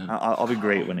actual thing now. I'll be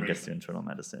great when it gets to internal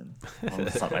medicine.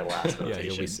 It's not my last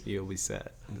rotation. You'll be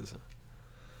set.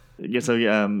 Yeah, so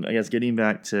I guess getting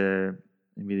back to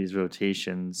maybe these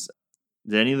rotations,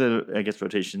 did any of the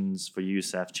rotations for you,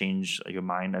 Seth, change your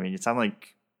mind? I mean, it sounded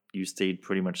like you stayed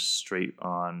pretty much straight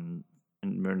on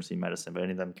emergency medicine, but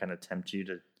any of them kind of tempt you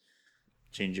to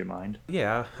change your mind?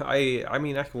 Yeah, I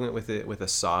went with it with a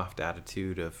soft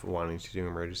attitude of wanting to do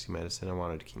emergency medicine. I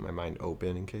wanted to keep my mind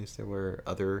open in case there were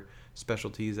other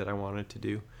specialties that I wanted to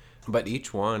do. But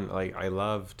each one, like I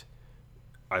loved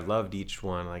each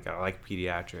one. Like I like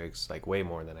pediatrics like way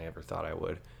more than I ever thought I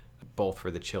would, both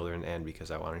for the children and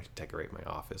because I wanted to decorate my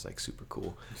office like super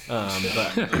cool.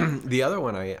 But the other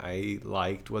one I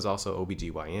liked was also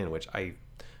OBGYN, which I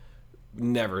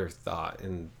never thought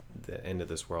in the end of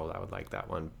this world I would like that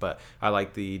one. But I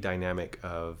like the dynamic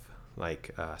of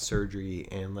like surgery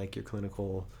and like your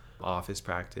clinical office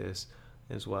practice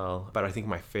as well. But I think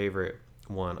my favorite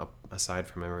one aside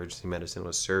from emergency medicine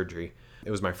was surgery.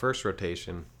 It was my first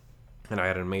rotation and I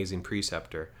had an amazing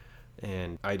preceptor,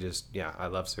 and I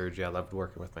love surgery. I loved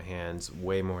working with my hands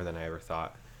way more than I ever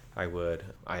thought I would.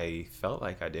 I felt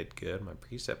like I did good. My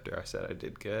preceptor, I said I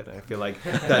did good. I feel like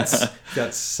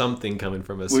that's something coming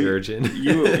from a surgeon.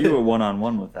 You were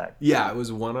one-on-one with that. Yeah, it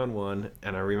was one-on-one,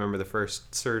 and I remember the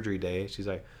first surgery day, she's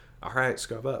like, all right,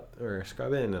 scrub up or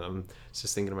scrub in. And I'm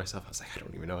just thinking to myself, I was like, I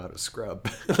don't even know how to scrub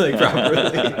like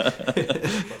properly.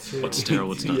 What's sterile,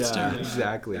 what's not sterile. Yeah,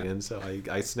 exactly. And so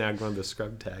I snagged one of the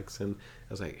scrub techs and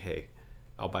I was like, hey,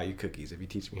 I'll buy you cookies if you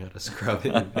teach me how to scrub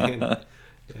it. And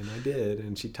I did,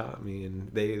 and she taught me,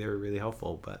 and they were really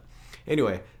helpful. But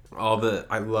anyway,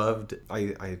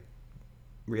 I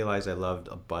realized I loved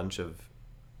a bunch of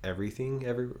everything,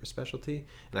 every specialty.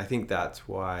 And I think that's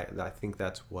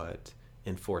what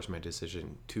enforced my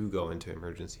decision to go into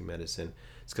emergency medicine.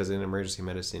 It's because in emergency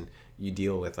medicine you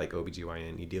deal with like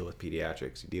OBGYN, you deal with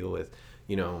pediatrics, you deal with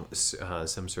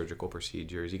some surgical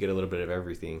procedures, you get a little bit of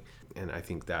everything. And I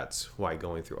think that's why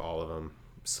going through all of them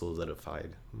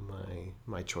solidified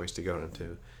my choice to go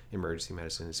into emergency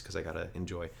medicine, is because I got to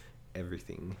enjoy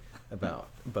everything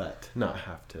but not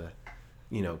have to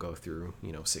go through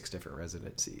 6 different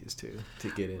residencies to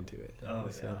get into it.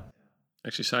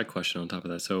 Actually, side question on top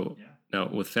of that. So now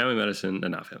with family medicine,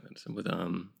 not family medicine, with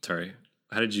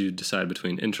how did you decide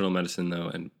between internal medicine though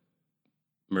and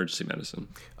emergency medicine?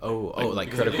 Like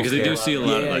critical care. Because they do see a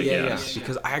lot of yeah.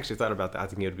 Because I actually thought about that. I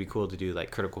think it would be cool to do like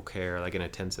critical care, like an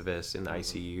intensivist in the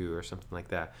ICU or something like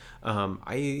that.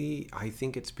 I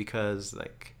think it's because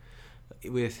like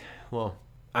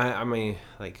I may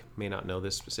not know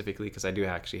this specifically because I do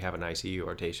actually have an ICU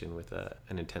rotation with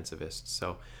an intensivist.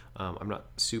 So I'm not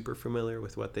super familiar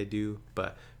with what they do,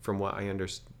 but from what I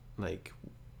understand,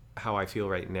 how I feel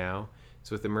right now,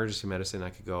 so with emergency medicine, I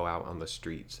could go out on the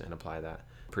streets and apply that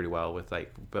pretty well with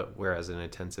but whereas an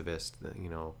intensivist,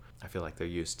 I feel like they're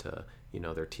used to,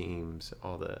 their teams,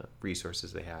 all the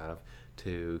resources they have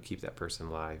to keep that person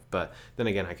alive. But then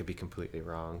again, I could be completely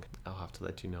wrong. I'll have to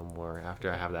let you know more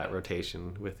after I have that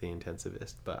rotation with the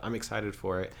intensivist, but I'm excited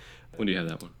for it. When do you have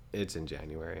that one? It's in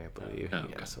January, I believe. Oh,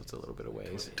 okay. Yeah, so it's a little bit of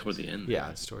ways. Toward the end? Yeah,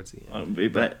 it's towards the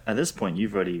end. But at this point,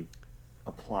 you've already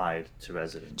applied to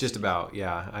residency. Just about,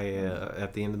 yeah. I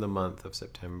at the end of the month of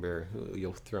September,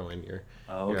 you'll throw in your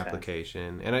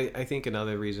application. And I think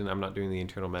another reason I'm not doing the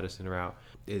internal medicine route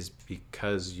is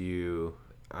because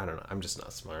I don't know, I'm just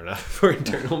not smart enough for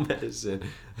internal medicine.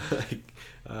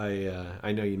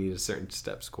 I know you need a certain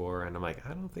step score, and I'm like, I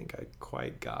don't think I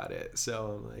quite got it.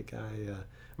 So I'm like,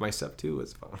 my step 2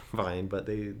 was fine, but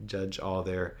they judge all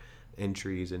their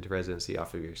entries into residency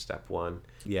off of your step 1.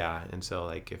 Yeah, and so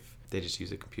if they just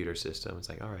use a computer system, it's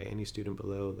all right, any student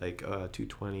below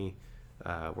 220,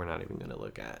 we're not even going to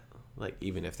look at,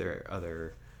 even if there are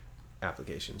other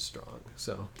applications strong.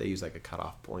 So they use a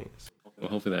cutoff point. Well,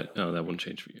 hopefully that wouldn't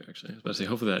change for you, actually. I was about to say,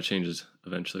 hopefully that changes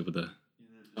eventually with the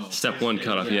step 1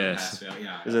 cutoff. Yes.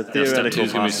 There's a theoretical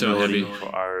gonna be so possibility heavy.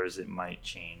 for ours it might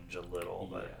change a little,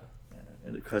 but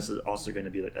because it's also going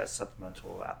to be that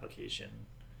supplemental application.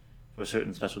 For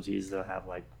certain specialties, they'll have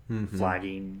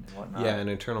flagging and whatnot. Yeah, and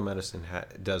internal medicine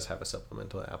does have a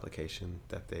supplemental application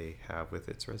that they have with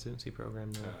its residency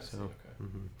program now.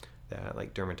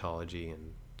 That dermatology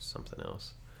and something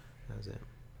else. That's it.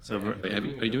 So, wait,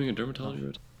 are you doing a dermatology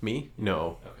route? Me?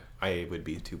 No. Okay. I would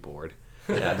be too bored.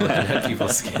 Yeah, looking at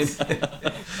people's skin.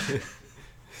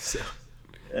 So.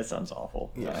 That sounds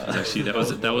awful. Yeah. Actually,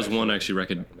 that was one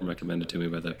actually recommended to me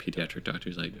by the pediatric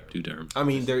doctors. Do derm. I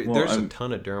mean, there's a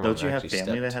ton of derm. Don't you have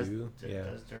family that has? Yeah.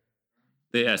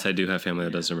 Yes, I do have family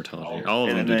that does dermatology. All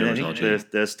of them do dermatology.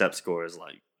 Their step score is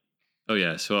Oh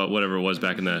yeah, so whatever it was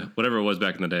back in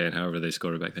the day, and however they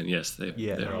scored it back then. Yes,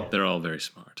 they're all very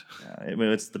smart. Yeah, I mean,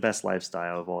 it's the best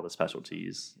lifestyle of all the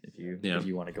specialties. If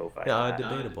you want to go back. Yeah,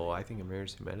 debatable. I think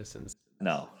emergency medicine's.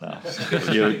 No,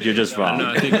 you're just wrong.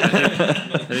 No, I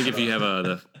think if you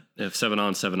have if 7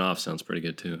 on 7 off sounds pretty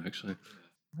good too. Actually,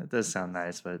 that does sound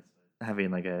nice, but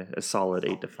having a solid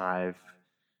 8 to 5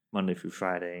 Monday through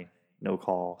Friday, no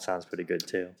call sounds pretty good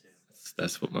too.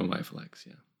 That's what my wife likes.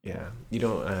 Yeah. Yeah, you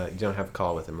don't have a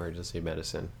call with emergency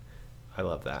medicine. I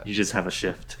love that. You just have a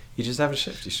shift. You just have a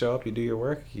shift. You show up, you do your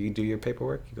work, you do your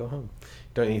paperwork, you go home.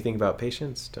 Don't anything about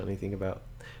patients. Don't anything about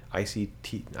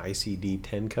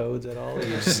ICD-10 codes at all.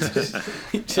 You just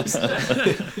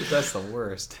that's the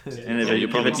worst. And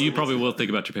you probably will think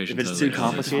about your patients. If it's too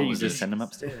complicated, you just send them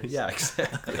upstairs. Yeah,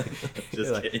 exactly.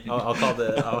 Just kidding. I'll call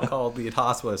the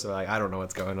hospitalist. They're I don't know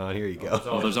what's going on. Here you go.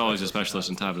 Well, there's always a specialist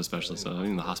on top of the specialist. So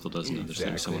even the hospital doesn't know.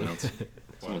 There's someone else,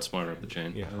 someone smarter up the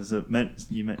chain. Yeah.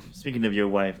 Speaking of your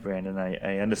wife, Brandon,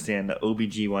 I understand that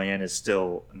OBGYN is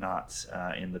still not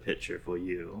in the picture for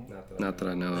you. Not that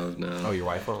I know of. No. Oh, your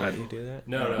wife won't let you do that?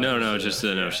 No. Just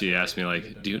no. She asked me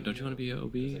don't you want to be an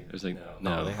OB? I was like,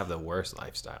 no. They have the worst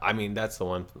lifestyle. I mean, that's the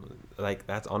one.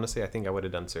 That's honestly, I think I would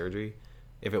have done surgery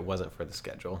if it wasn't for the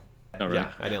schedule. Oh, really?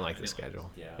 Yeah, I didn't like the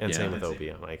schedule. And same with OB.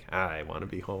 I'm like, I want to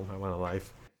be home. I want a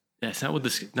life. Yeah, it's not with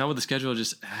the schedule.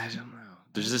 Just I don't know.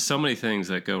 There's just so many things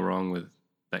that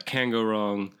can go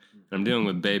wrong. I'm dealing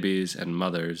with babies and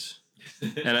mothers.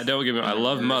 And don't get me wrong, I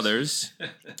love mothers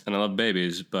and I love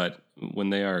babies, but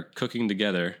when they are cooking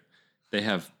together, they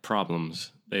have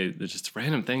problems. There's just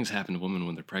random things happen to women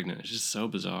when they're pregnant. It's just so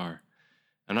bizarre.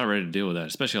 I'm not ready to deal with that,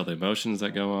 especially all the emotions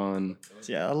that go on.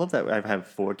 Yeah, I love that I've had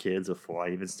 4 kids before I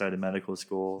even started medical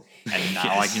school, and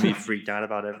now I can be freaked out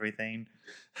about everything.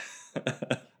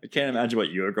 I can't imagine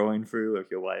what you're going through if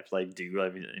your wife due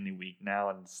any week now,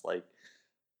 and it's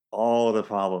all the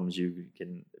problems you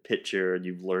can picture and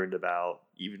you've learned about,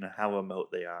 even how remote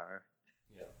they are.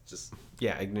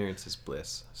 Yeah, ignorance is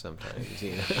bliss sometimes.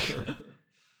 You know?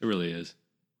 It really is.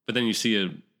 But then you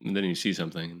see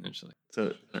something, and it's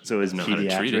so is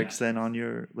pediatrics then on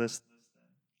your list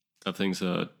of things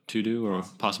to do or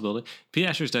possibility?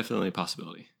 Pediatrics is definitely a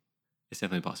possibility. It's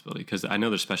definitely a possibility because I know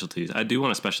there's specialties. I do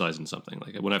want to specialize in something.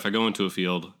 If I go into a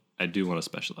field, I do want to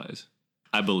specialize.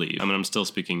 I believe. I mean, I'm still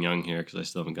speaking young here because I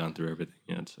still haven't gone through everything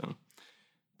yet. So,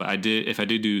 but if I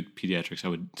do pediatrics, I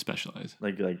would specialize.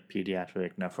 Like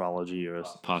pediatric nephrology or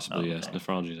possibly yes.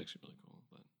 Nephrology is actually really cool,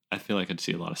 but I feel like I'd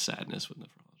see a lot of sadness with nephrology.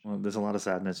 Well, there's a lot of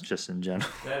sadness just in general.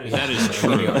 That is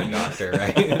When true. you're a doctor,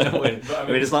 right? I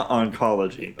mean, it's not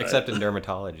oncology. But, Except in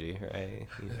dermatology, right?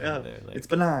 yeah, They're like- it's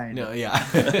benign. no,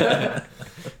 yeah.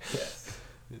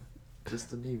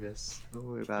 Just a nevus. Don't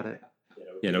worry about it.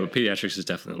 Yeah, no, but pediatrics is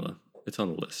definitely it's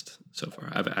on the list so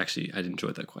far. I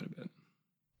enjoyed that quite a bit.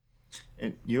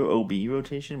 And your OB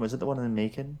rotation, was it the one in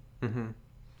Macon? hmm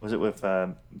Was it with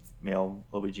male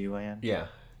OBGYN? Yeah,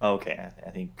 Oh, okay. I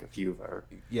think a few of our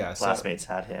yeah. So, classmates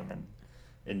had him and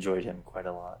enjoyed him quite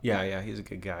a lot. yeah, he's a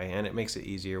good guy, and it makes it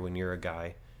easier when you're a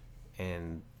guy,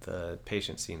 and the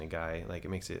patient's seeing a guy. Like, it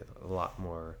makes it a lot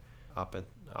more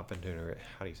opportunity.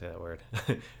 How do you say that word?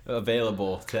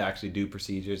 Available to actually do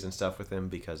procedures and stuff with him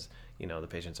because the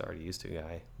patient's already used to a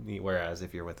guy. Whereas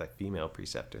if you're with a female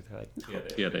preceptor, they're like, no,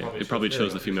 Yeah, they probably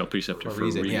chose the female preceptor for a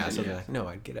reason. Yeah, so they're like, no,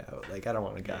 I'd get out. Like, I don't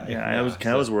want a guy. Yeah,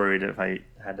 I was worried if I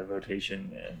had the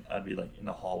rotation and I'd be like in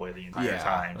the hallway the entire Yeah,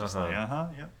 time. Just like, uh-huh.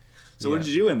 yeah. So what did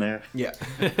you do in there? Yeah.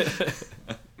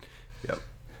 Yep.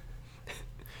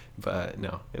 But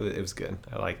no, it was good.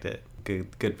 I liked it.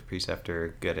 Good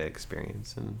preceptor, good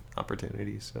experience and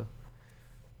opportunities. So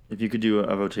If you could do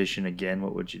a rotation again,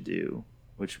 what would you do?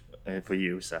 Which for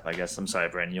you, Seth? I guess I'm sorry,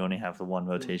 Brandon. You only have the one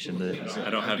rotation. I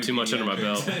don't have too much under my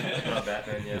belt.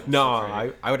 no,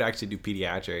 I would actually do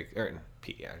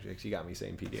pediatrics. You got me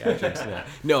saying pediatrics.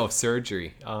 No,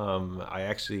 surgery. I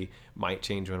actually might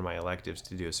change one of my electives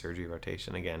to do a surgery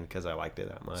rotation again because I liked it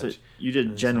that much. So you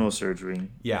did general surgery.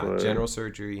 Yeah, general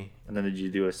surgery. And then did you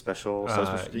do a special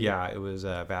subspecialty? Yeah, it was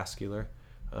vascular.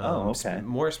 Okay.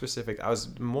 More specific, I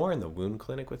was more in the wound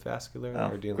clinic with vascular.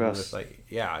 Oh, Or dealing gross. with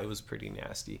it was pretty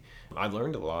nasty. I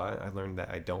learned a lot. I learned that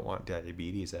I don't want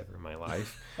diabetes ever in my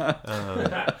life.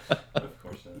 Of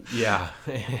course not. Yeah,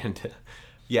 and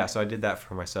so I did that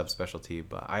for my subspecialty,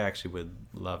 but I actually would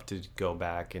love to go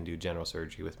back and do general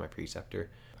surgery with my preceptor.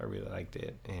 I really liked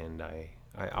it, and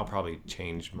I'll probably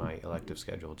change my elective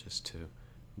schedule just to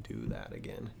do that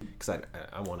again because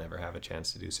I won't ever have a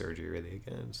chance to do surgery really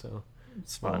again. So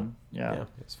It's fun. yeah,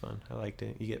 it's fun. I liked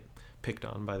it. You get picked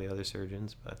on by the other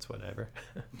surgeons, but that's whatever.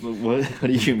 What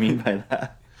do you mean by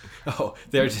that? Oh,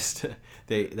 they're just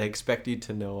they expect you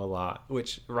to know a lot,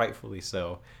 which rightfully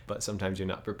so, but sometimes you're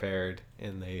not prepared,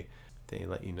 and they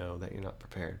let you know that you're not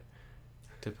prepared,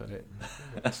 to put it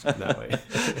that way.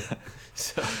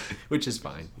 So, which is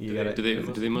fine. You gotta. Do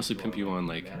they mostly pimp you on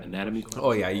like anatomy?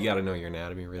 Oh yeah, you got to know your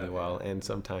anatomy really well, and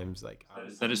sometimes like.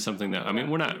 That is something that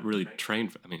we're not really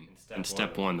trained for. In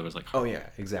step one there was like Oh yeah,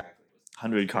 exactly.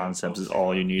 100 concepts is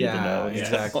all you need to know.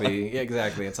 Exactly. Yeah,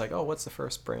 exactly. It's like, oh, what's the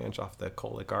first branch off the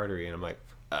colic artery? And I'm like,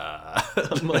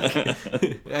 I'm like,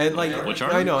 and like, Which I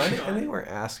artery? know, and they weren't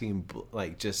asking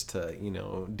like just to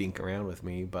dink around with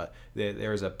me, but there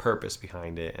was a purpose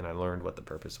behind it, and I learned what the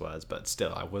purpose was. But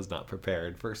still, I was not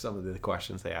prepared for some of the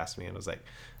questions they asked me, and I was like,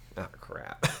 oh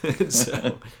crap.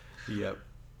 So, yep.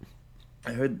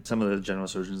 I heard some of the general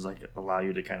surgeons like allow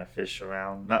you to kind of fish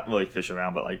around, not really fish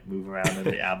around, but like move around in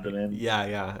the abdomen.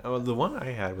 Yeah. Oh, the one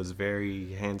I had was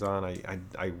very hands-on.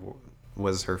 I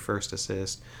was her first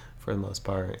assist for the most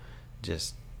part.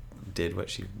 Just did what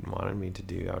she wanted me to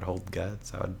do. I would hold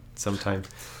guts. I would sometimes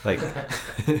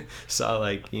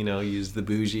use the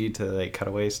bougie to like cut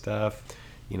away stuff.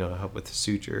 Help with the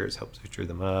sutures, help suture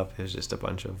them up. It was just a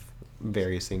bunch of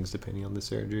various things depending on the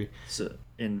surgery. So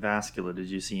in vascular, did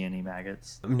you see any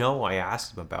maggots? No, I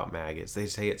asked them about maggots. They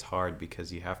say it's hard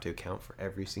because you have to account for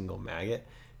every single maggot.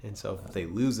 And so if they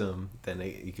lose them, then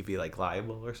you could be like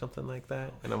liable or something like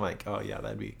that. And I'm like, oh yeah,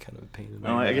 that'd be kind of a pain in the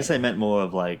No, I guess I meant more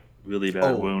of like really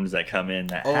bad wounds that come in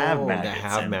that have maggots. That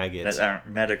have and maggots. That aren't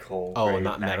medical. Oh, grade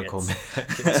not medical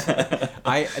maggots.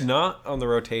 maggots. Not on the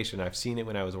rotation. I've seen it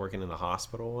when I was working in the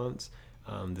hospital once.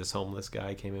 This homeless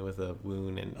guy came in with a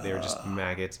wound, and they were just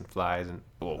maggots and flies, and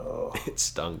it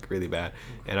stunk really bad.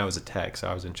 And I was a tech, so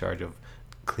I was in charge of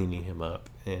cleaning him up.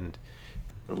 And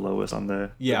The lowest on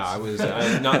the. yeah, I was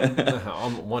not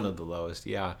I'm one of the lowest.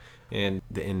 Yeah, and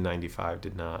the N95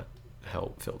 did not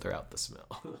help filter out the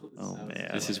smell. Oh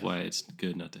man. this is why it's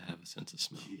good not to have a sense of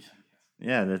smell.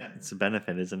 Yeah, that's a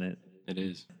benefit, isn't it? It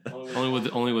is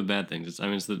only with bad things.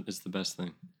 It's the best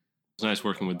thing. It's nice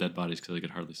working with dead bodies because I could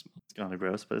hardly smell. It's kind of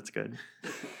gross, but it's good.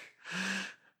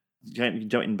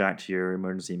 Jumping back to your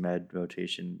emergency med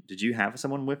rotation, did you have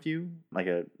someone with you, like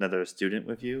another student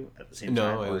with you at the same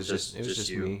time? No, or it was just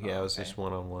you? me. Yeah, Oh, it was okay. just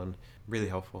one-on-one. Really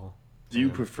helpful. Do you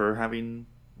prefer having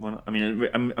one? I mean,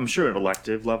 I'm sure at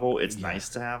elective level, it's nice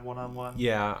to have one-on-one.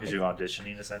 Yeah, because you're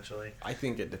auditioning essentially. I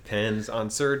think it depends. On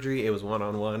surgery, it was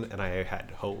one-on-one, and I had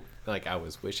hope. Like, I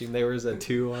was wishing there was a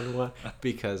 2-on-1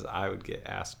 because I would get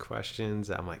asked questions.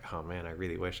 I'm like, oh man, I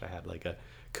really wish I had like a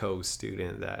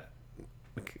co-student that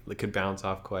could bounce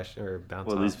off question or bounce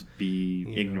Well, at off. least be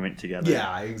ignorant together.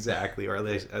 Yeah, exactly, or at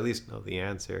least know the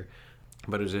answer.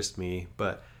 But it was just me.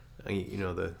 But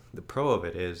the pro of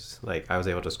it is like I was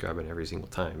able to scrub it every single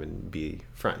time and be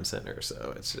front and center.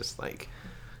 So it's just like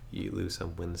you lose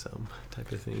some, win some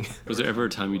type of thing. Was there ever a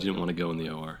time you didn't want to go in the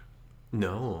OR?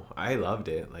 No, I loved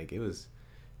it. Like it was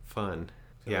fun.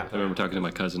 Yeah, I remember talking to my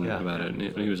cousin Yeah. about it,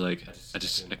 and he was like,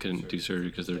 I couldn't do surgery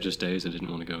because there were just days I didn't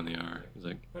want to go in the OR. He was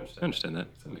like, I understand that.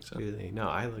 That makes sense. Really? No,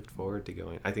 I looked forward to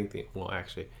going. I think the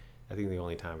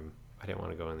only time I didn't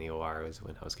want to go in the OR was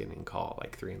when I was getting a call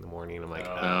like 3 a.m. I'm like,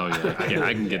 Oh yeah,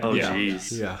 I can get. Oh, yeah.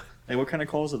 jeez. yeah. Hey, what kind of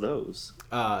calls are those?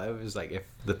 It was like if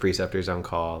the preceptor's on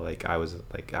call, like I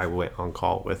went on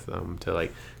call with them to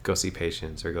like go see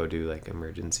patients or go do like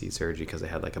emergency surgery because they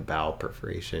had like a bowel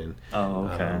perforation. Oh,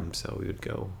 okay. So we would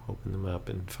go open them up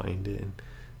and find it and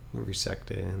resect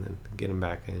it and then get them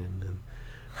back in.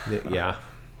 And yeah.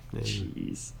 And,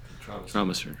 Jeez.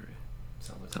 Trauma surgery.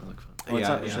 Sounds like fun. Oh,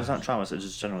 yeah, it's not trauma, it's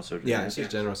just general surgery. yeah, it's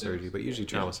just general surgery, but usually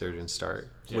trauma surgeons start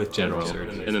with general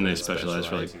surgery. And then they specialize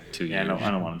for like 2 years. Yeah, I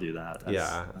don't want to do that.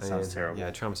 That sounds and, terrible. Yeah,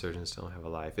 trauma surgeons don't have a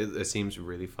life. It seems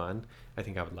really fun. I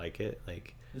think I would like it.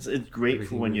 Like, It's great for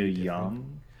everything when would you're be different.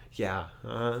 young. yeah.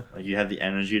 Like you have the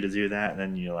energy to do that, and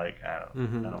then you're like, I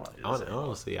don't want to do this.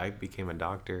 Honestly, I became a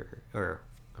doctor, or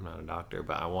I'm not a doctor,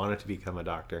 but I wanted to become a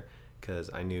doctor because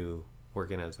I knew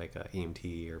working as like a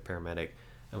EMT or paramedic,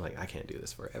 I'm like, I can't do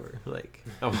this forever. Like,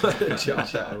 I want a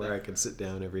job where I can sit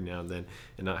down every now and then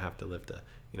and not have to lift a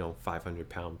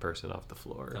 500-pound person off the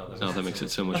floor. No, that makes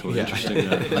it so much more Yeah. interesting.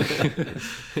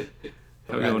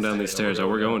 How are we going down these stairs? Oh,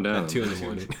 we're going down. At 2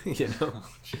 a.m.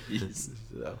 Jeez.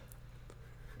 So,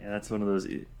 Yeah, that's one of those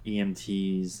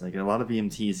EMTs. Like a lot of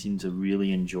EMTs seem to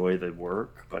really enjoy the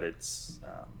work, but it's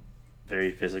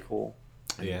very physical,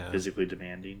 and Yeah. physically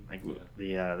demanding. Like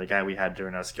the guy we had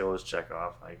during our skills check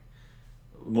off, like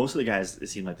most of the guys, it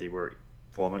seemed like they were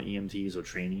former EMTs or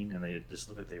training, and they just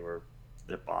looked like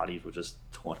their bodies were just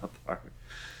torn apart.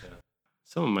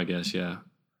 Some of them, I guess, yeah.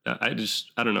 I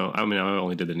don't know. I mean, I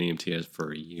only did an EMT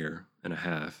for a year and a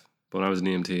half. But when I was an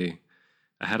EMT,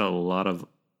 I had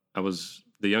I was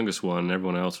the youngest one.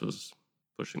 Everyone else was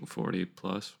pushing 40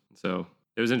 plus. So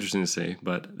it was interesting to see.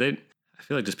 But I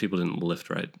feel like just people didn't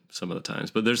lift right some of the times.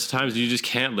 But there's times you just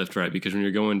can't lift right because when you're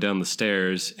going down the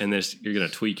stairs and you're going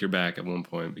to tweak your back at one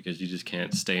point because you just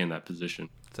can't stay in that position.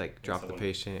 it's like drop the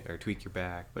patient or tweak your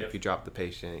back, but if you drop the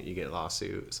patient, you get a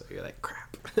lawsuit. So you're like,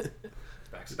 crap.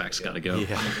 Back's got to go.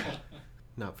 Yeah.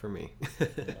 Not for me.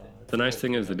 The nice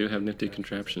thing is they do have nifty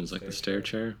contraptions like the stair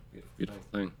chair. Beautiful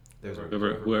thing. There's a,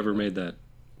 Whoever made that,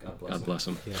 God bless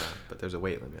them. yeah, but there's a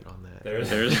weight limit on that.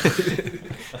 There's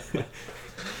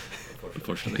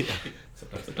unfortunately,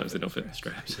 sometimes they don't fit the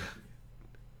straps.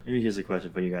 Maybe here's a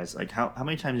question for you guys. Like, how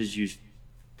many times did you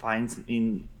find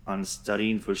something on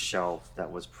studying for shelf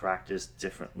that was practiced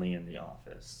differently in the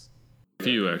office? A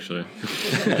few actually.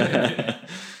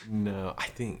 No, I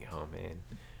think, oh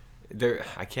man,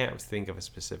 I can't think of a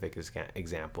specific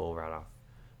example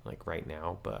right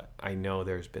now, but I know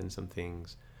there's been some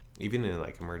things, even in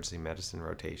like emergency medicine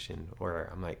rotation, where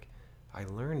I'm like, I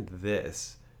learned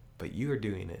this, but you are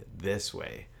doing it this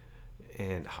way.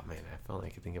 And oh man, I feel like I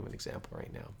can think of an example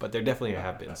right now, but there definitely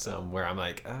have been some where I'm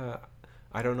like,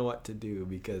 I don't know what to do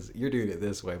because you're doing it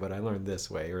this way, but I learned this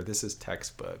way, or this is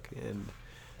textbook. And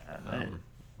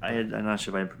I'm not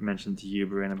sure if I mentioned to you,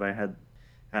 Brandon, but I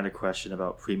had a question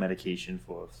about pre-medication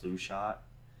for a flu shot,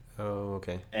 oh,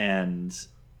 okay. and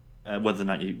whether or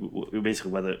not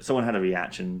whether someone had a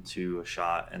reaction to a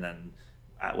shot, and then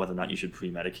whether or not you should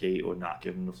pre-medicate or not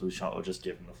give them the flu shot, or just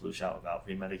give them the flu shot without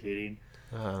pre-medicating.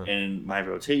 In my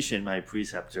rotation, my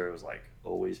preceptor was like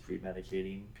always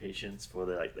pre-medicating patients for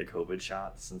the COVID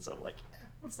shots, and so I'm like,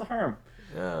 what's the harm?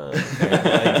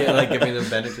 Like giving them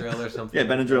Benadryl or something. Yeah,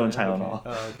 Benadryl and Tylenol.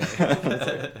 Oh,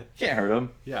 okay. Can't hurt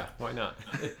them. Yeah, why not?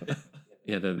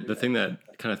 Yeah, the thing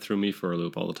that kind of threw me for a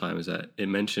loop all the time is that it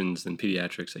mentions in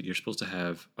pediatrics that you're supposed to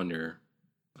have on your,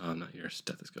 not your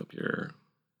stethoscope,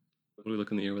 what do we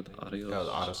look in the ear with the audio? Oh,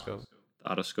 the otoscope. The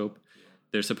otoscope.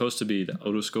 There's supposed to be the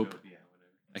otoscope.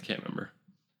 I can't remember.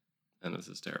 And this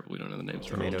is terrible. We don't know the names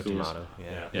for all the tools. Tomato.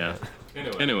 Yeah.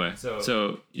 Yeah. Anyway,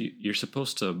 so you're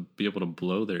supposed to be able to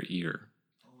blow their ear.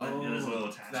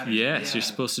 Yes, you're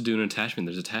supposed to do an attachment.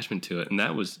 There's attachment to it, and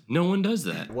no one does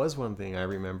that. It was one thing I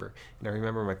remember, and I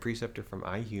remember my preceptor from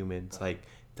iHumans, like,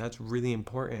 that's really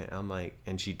important. I'm like,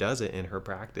 and she does it in her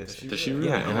practice. Does she really?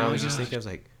 Yeah, and Oh I my was just gosh. thinking, I was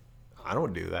like, I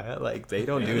don't do that. Like, they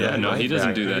don't do that. Yeah, in no, my he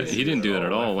doesn't do that. practice. He didn't do that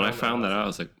at all. When I found that out, I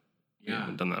was like, you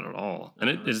haven't done that at all. And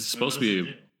it's supposed to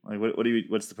be. Like,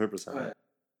 what's the purpose of it?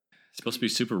 It's supposed to be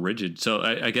super rigid. So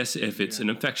I guess if it's an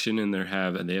infection and they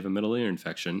have a middle ear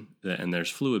infection and there's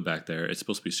fluid back there, it's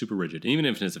supposed to be super rigid. Even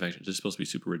if it's an infection, it's supposed to be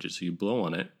super rigid. So you blow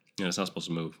on it and it's not supposed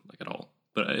to move like at all.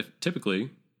 But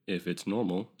typically, if it's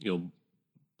normal, you'll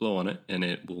blow on it and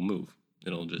it will move.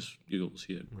 You'll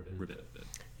see it rip it.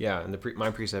 Yeah, and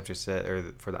my preceptor said,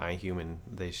 or for the iHuman,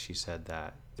 she said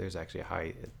that there's actually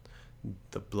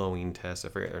the blowing test, I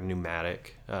forget, or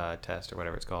pneumatic test or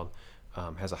whatever it's called,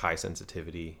 has a high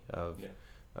sensitivity of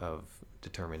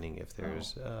determining if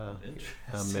there's a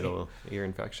middle ear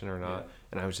infection or not. Yeah.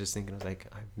 And I was just thinking, I was like,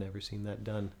 I've never seen that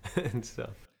done. And so,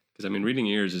 because I mean, reading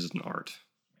ears is an art.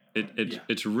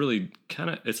 It's really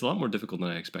it's a lot more difficult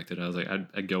than I expected. I was like,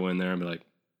 I'd go in there and be like,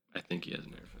 I think he has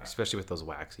an ear infection. Especially with those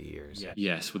waxy ears. Yeah.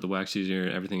 Yes, with the waxy ear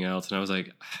and everything else. And I was like,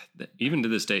 even to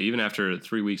this day, even after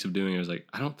 3 weeks of doing it, I was like,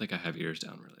 I don't think I have ears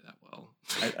down really that well.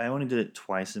 I only did it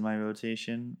twice in my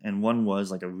rotation, and one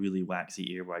was like a really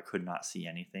waxy ear where I could not see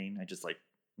anything. I just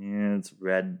it's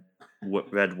red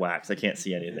wax. I can't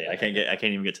see anything. I can't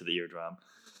even get to the eardrum.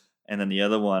 And then the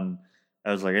other one,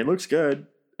 I was like, it looks good.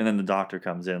 And then the doctor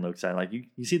comes in and looks at it like,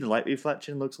 you see the light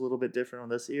reflection looks a little bit different on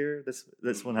this ear.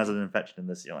 This one has an infection in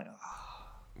this ear. Like,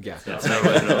 yeah.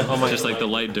 Just like the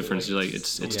light difference. You're like,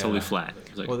 it's totally flat.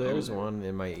 Like, well, there was one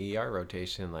in my ER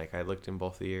rotation. Like I looked in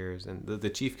both the ears, and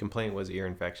the chief complaint was ear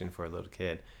infection for a little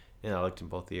kid. And I looked in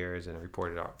both the ears and I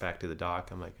reported it back to the doc.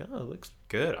 I'm like, oh, it looks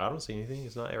good. I don't see anything.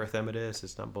 It's not erythematous.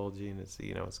 It's not bulgy, and it's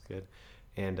good.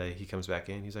 And he comes back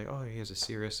in. He's like, oh, he has a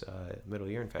serous middle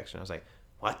ear infection. I was like,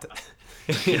 what?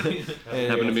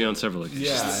 Happened to me on several occasions.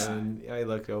 Yeah, and I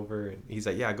look over and he's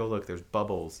like, yeah, go look, there's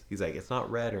bubbles. He's like, it's not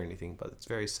red or anything, but it's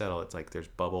very subtle. It's like there's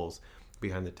bubbles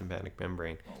behind the tympanic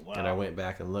membrane. Oh, wow. And I went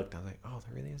back and looked. I was like, oh,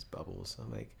 there really is bubbles.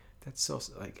 I'm like, that's so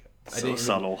like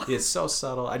subtle. It's so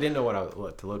subtle. I didn't know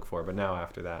what to look for, but now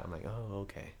after that, I'm like, oh,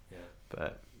 okay. Yeah.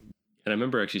 But and I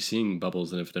remember actually seeing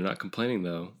bubbles, and if they're not complaining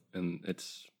though, and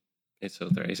it's so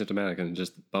if they're asymptomatic and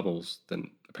just bubbles,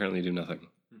 then apparently do nothing.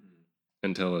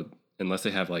 Unless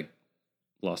they have like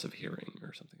loss of hearing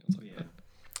or something else like that.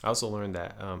 I also learned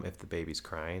that if the baby's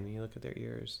crying and you look at their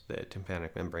ears, the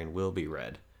tympanic membrane will be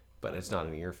red, but it's not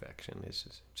an ear infection.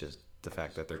 It's just the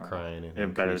fact that they're crying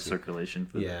and better circulation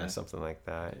for them. Something like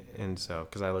that. And so,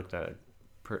 because I looked at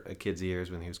a kid's ears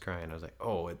when he was crying, I was like,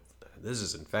 oh, this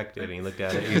is infected. And he looked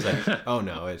at it. He's like, oh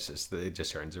no, it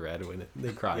just turns red when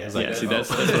they cry. Yeah, that's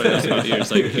what I noticed about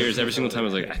ears. Like ears, every single time I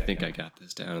was like, I think I got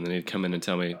this down, and then he'd come in and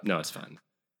tell me, no, it's fine.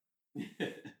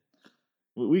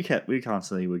 We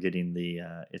constantly were getting the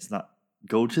it's not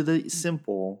go to the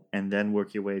simple and then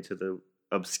work your way to the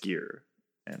obscure,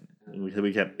 and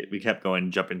we kept going,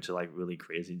 jumping to like really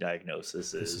crazy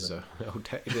diagnoses. This is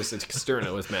this is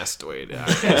externa with mastoid. I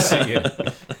can see it.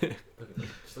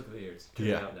 Just look at the ears.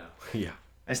 Yeah.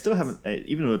 I still haven't,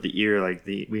 even with the ear, like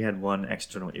we had one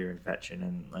external ear infection,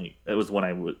 and like that was one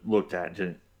I looked at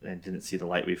and didn't see the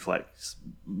light reflex.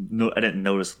 No, I didn't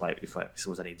notice the light reflex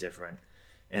was any different.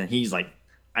 And he's like,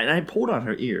 and I pulled on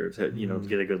her ear to to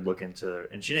get a good look into her,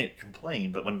 and she didn't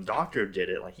complain. But when the doctor did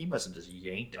it, like he must have just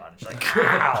yanked on it. She's like,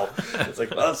 "Ow!" It's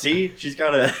like, well, see, she's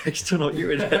got an external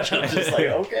ear infection. I'm just like,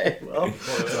 okay, well,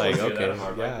 like okay,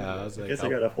 yeah. I was like, I guess I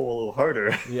got to pull a little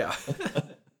harder. Yeah.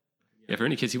 Yeah, for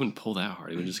any kids, he wouldn't pull that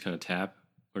hard. He would just kind of tap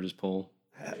or just pull.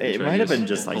 It might have been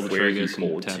just like where he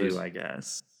pulled to, I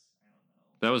guess.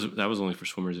 That was only for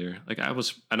swimmer's ear. Like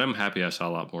and I'm happy I saw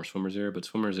a lot more swimmer's ear, but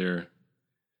swimmer's ear,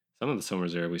 some of the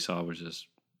swimmer's ear we saw was just,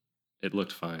 it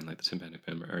looked fine, like the tympanic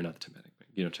membrane, or not the tympanic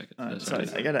membrane. Check it. So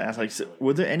I gotta ask, like,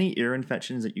 were there any ear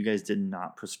infections that you guys did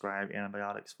not prescribe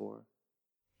antibiotics for?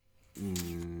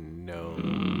 No,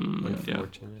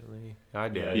 unfortunately, I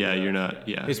did. Yeah, you're not.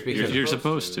 Yeah, you're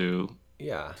supposed to.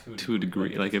 Yeah, to a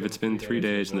degree. Like if it's been 3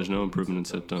 days and there's no improvement in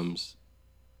symptoms,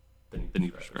 then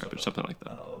you prescribe it, something like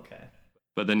that. Oh, okay.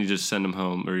 But then you just send them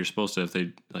home, or you're supposed to, if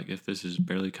this has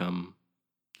barely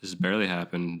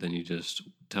happened, then you just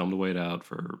tell them to wait out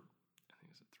for, I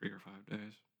think it's 3 or 5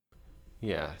 days.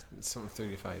 Yeah, some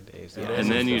 35 days. Yeah. And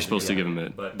then you're supposed to give them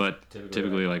it. But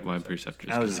typically, like my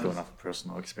preceptors. I was just going off of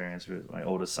personal experience. My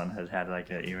oldest son had like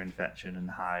an ear infection and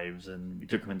hives, and we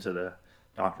took him into the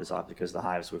doctor's office because the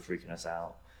hives were freaking us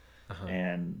out. Uh-huh.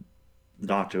 And the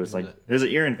doctor was like, "There's an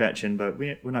ear infection, but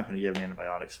we're not going to give him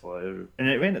antibiotics for it." And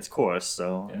it ran its course,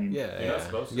 so yeah. I mean,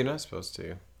 you're not supposed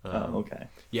to. Okay.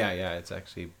 Yeah, it's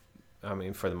actually. I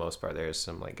mean, for the most part, there's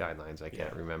some like guidelines I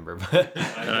can't remember, but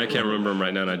and I can't remember them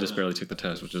right now. And I just barely took the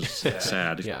test, which is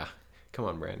sad. Yeah, come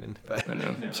on, Brandon. But I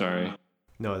know. Sorry.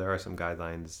 No, there are some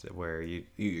guidelines where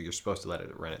you're supposed to let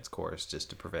it run its course just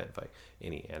to prevent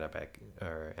any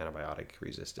antibiotic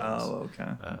resistance. Oh,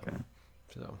 okay. Okay.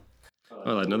 So.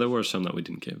 Oh, no, there were some that we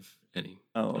didn't give any.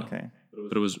 Oh, okay.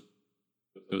 But it was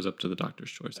up to the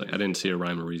doctor's choice. Like I didn't see a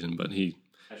rhyme or reason, but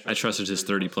I trusted his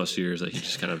 30+ years that he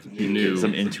just kind of knew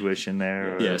Some intuition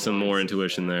there. Yeah, some more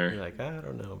intuition there. You're like, I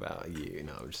don't know about you.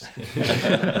 No, I'm just.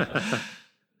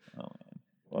 Oh man.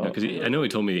 Well, Because I know he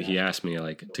told me, he asked me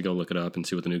like to go look it up and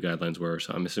see what the new guidelines were.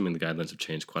 So I'm assuming the guidelines have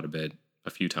changed quite a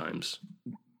few times.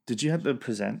 did you have to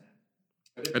present?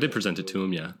 I did present it to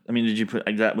him, yeah. I mean, did you put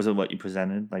like that? Was it what you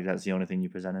presented? Like that's the only thing you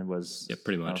presented was? Yeah,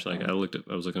 pretty much. Okay. Like I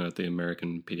was looking at the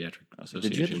American Pediatric Association.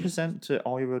 Did you have to present to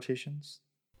all your rotations?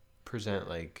 Present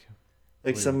like.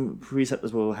 Like some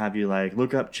preceptors will have you like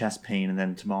look up chest pain, and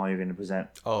then tomorrow you're going to present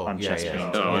on chest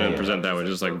pain. Oh, I didn't present that way.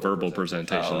 Just like verbal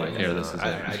presentation. Like here, this is it.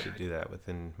 I could do that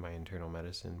within my internal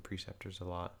medicine preceptors a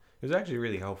lot. It was actually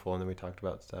really helpful, and then we talked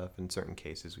about stuff in certain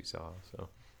cases we saw. So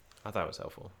I thought it was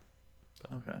helpful.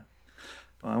 Okay.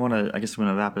 Well, I guess I'm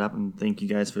going to wrap it up and thank you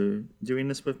guys for doing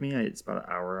this with me. It's about an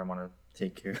hour. I want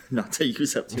to not to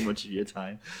use up too much of your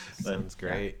time. But, Sounds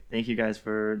great. Yeah, thank you guys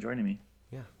for joining me.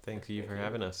 Yeah, thank you for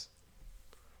having us.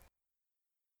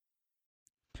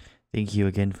 Thank you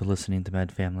again for listening to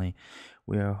Med Family.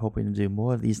 We are hoping to do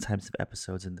more of these types of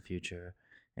episodes in the future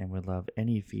and would love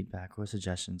any feedback or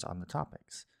suggestions on the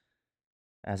topics.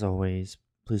 As always,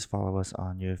 please follow us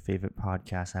on your favorite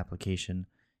podcast application.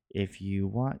 If you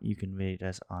want, you can rate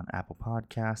us on Apple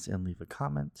Podcasts and leave a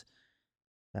comment.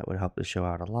 That would help the show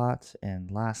out a lot. And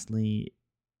lastly,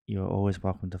 you're always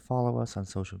welcome to follow us on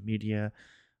social media,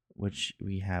 which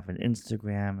we have an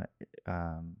Instagram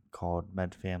called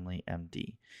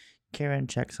MedFamilyMD. Karen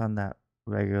checks on that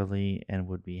regularly and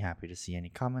would be happy to see any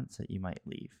comments that you might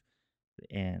leave.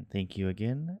 And thank you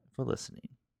again for listening.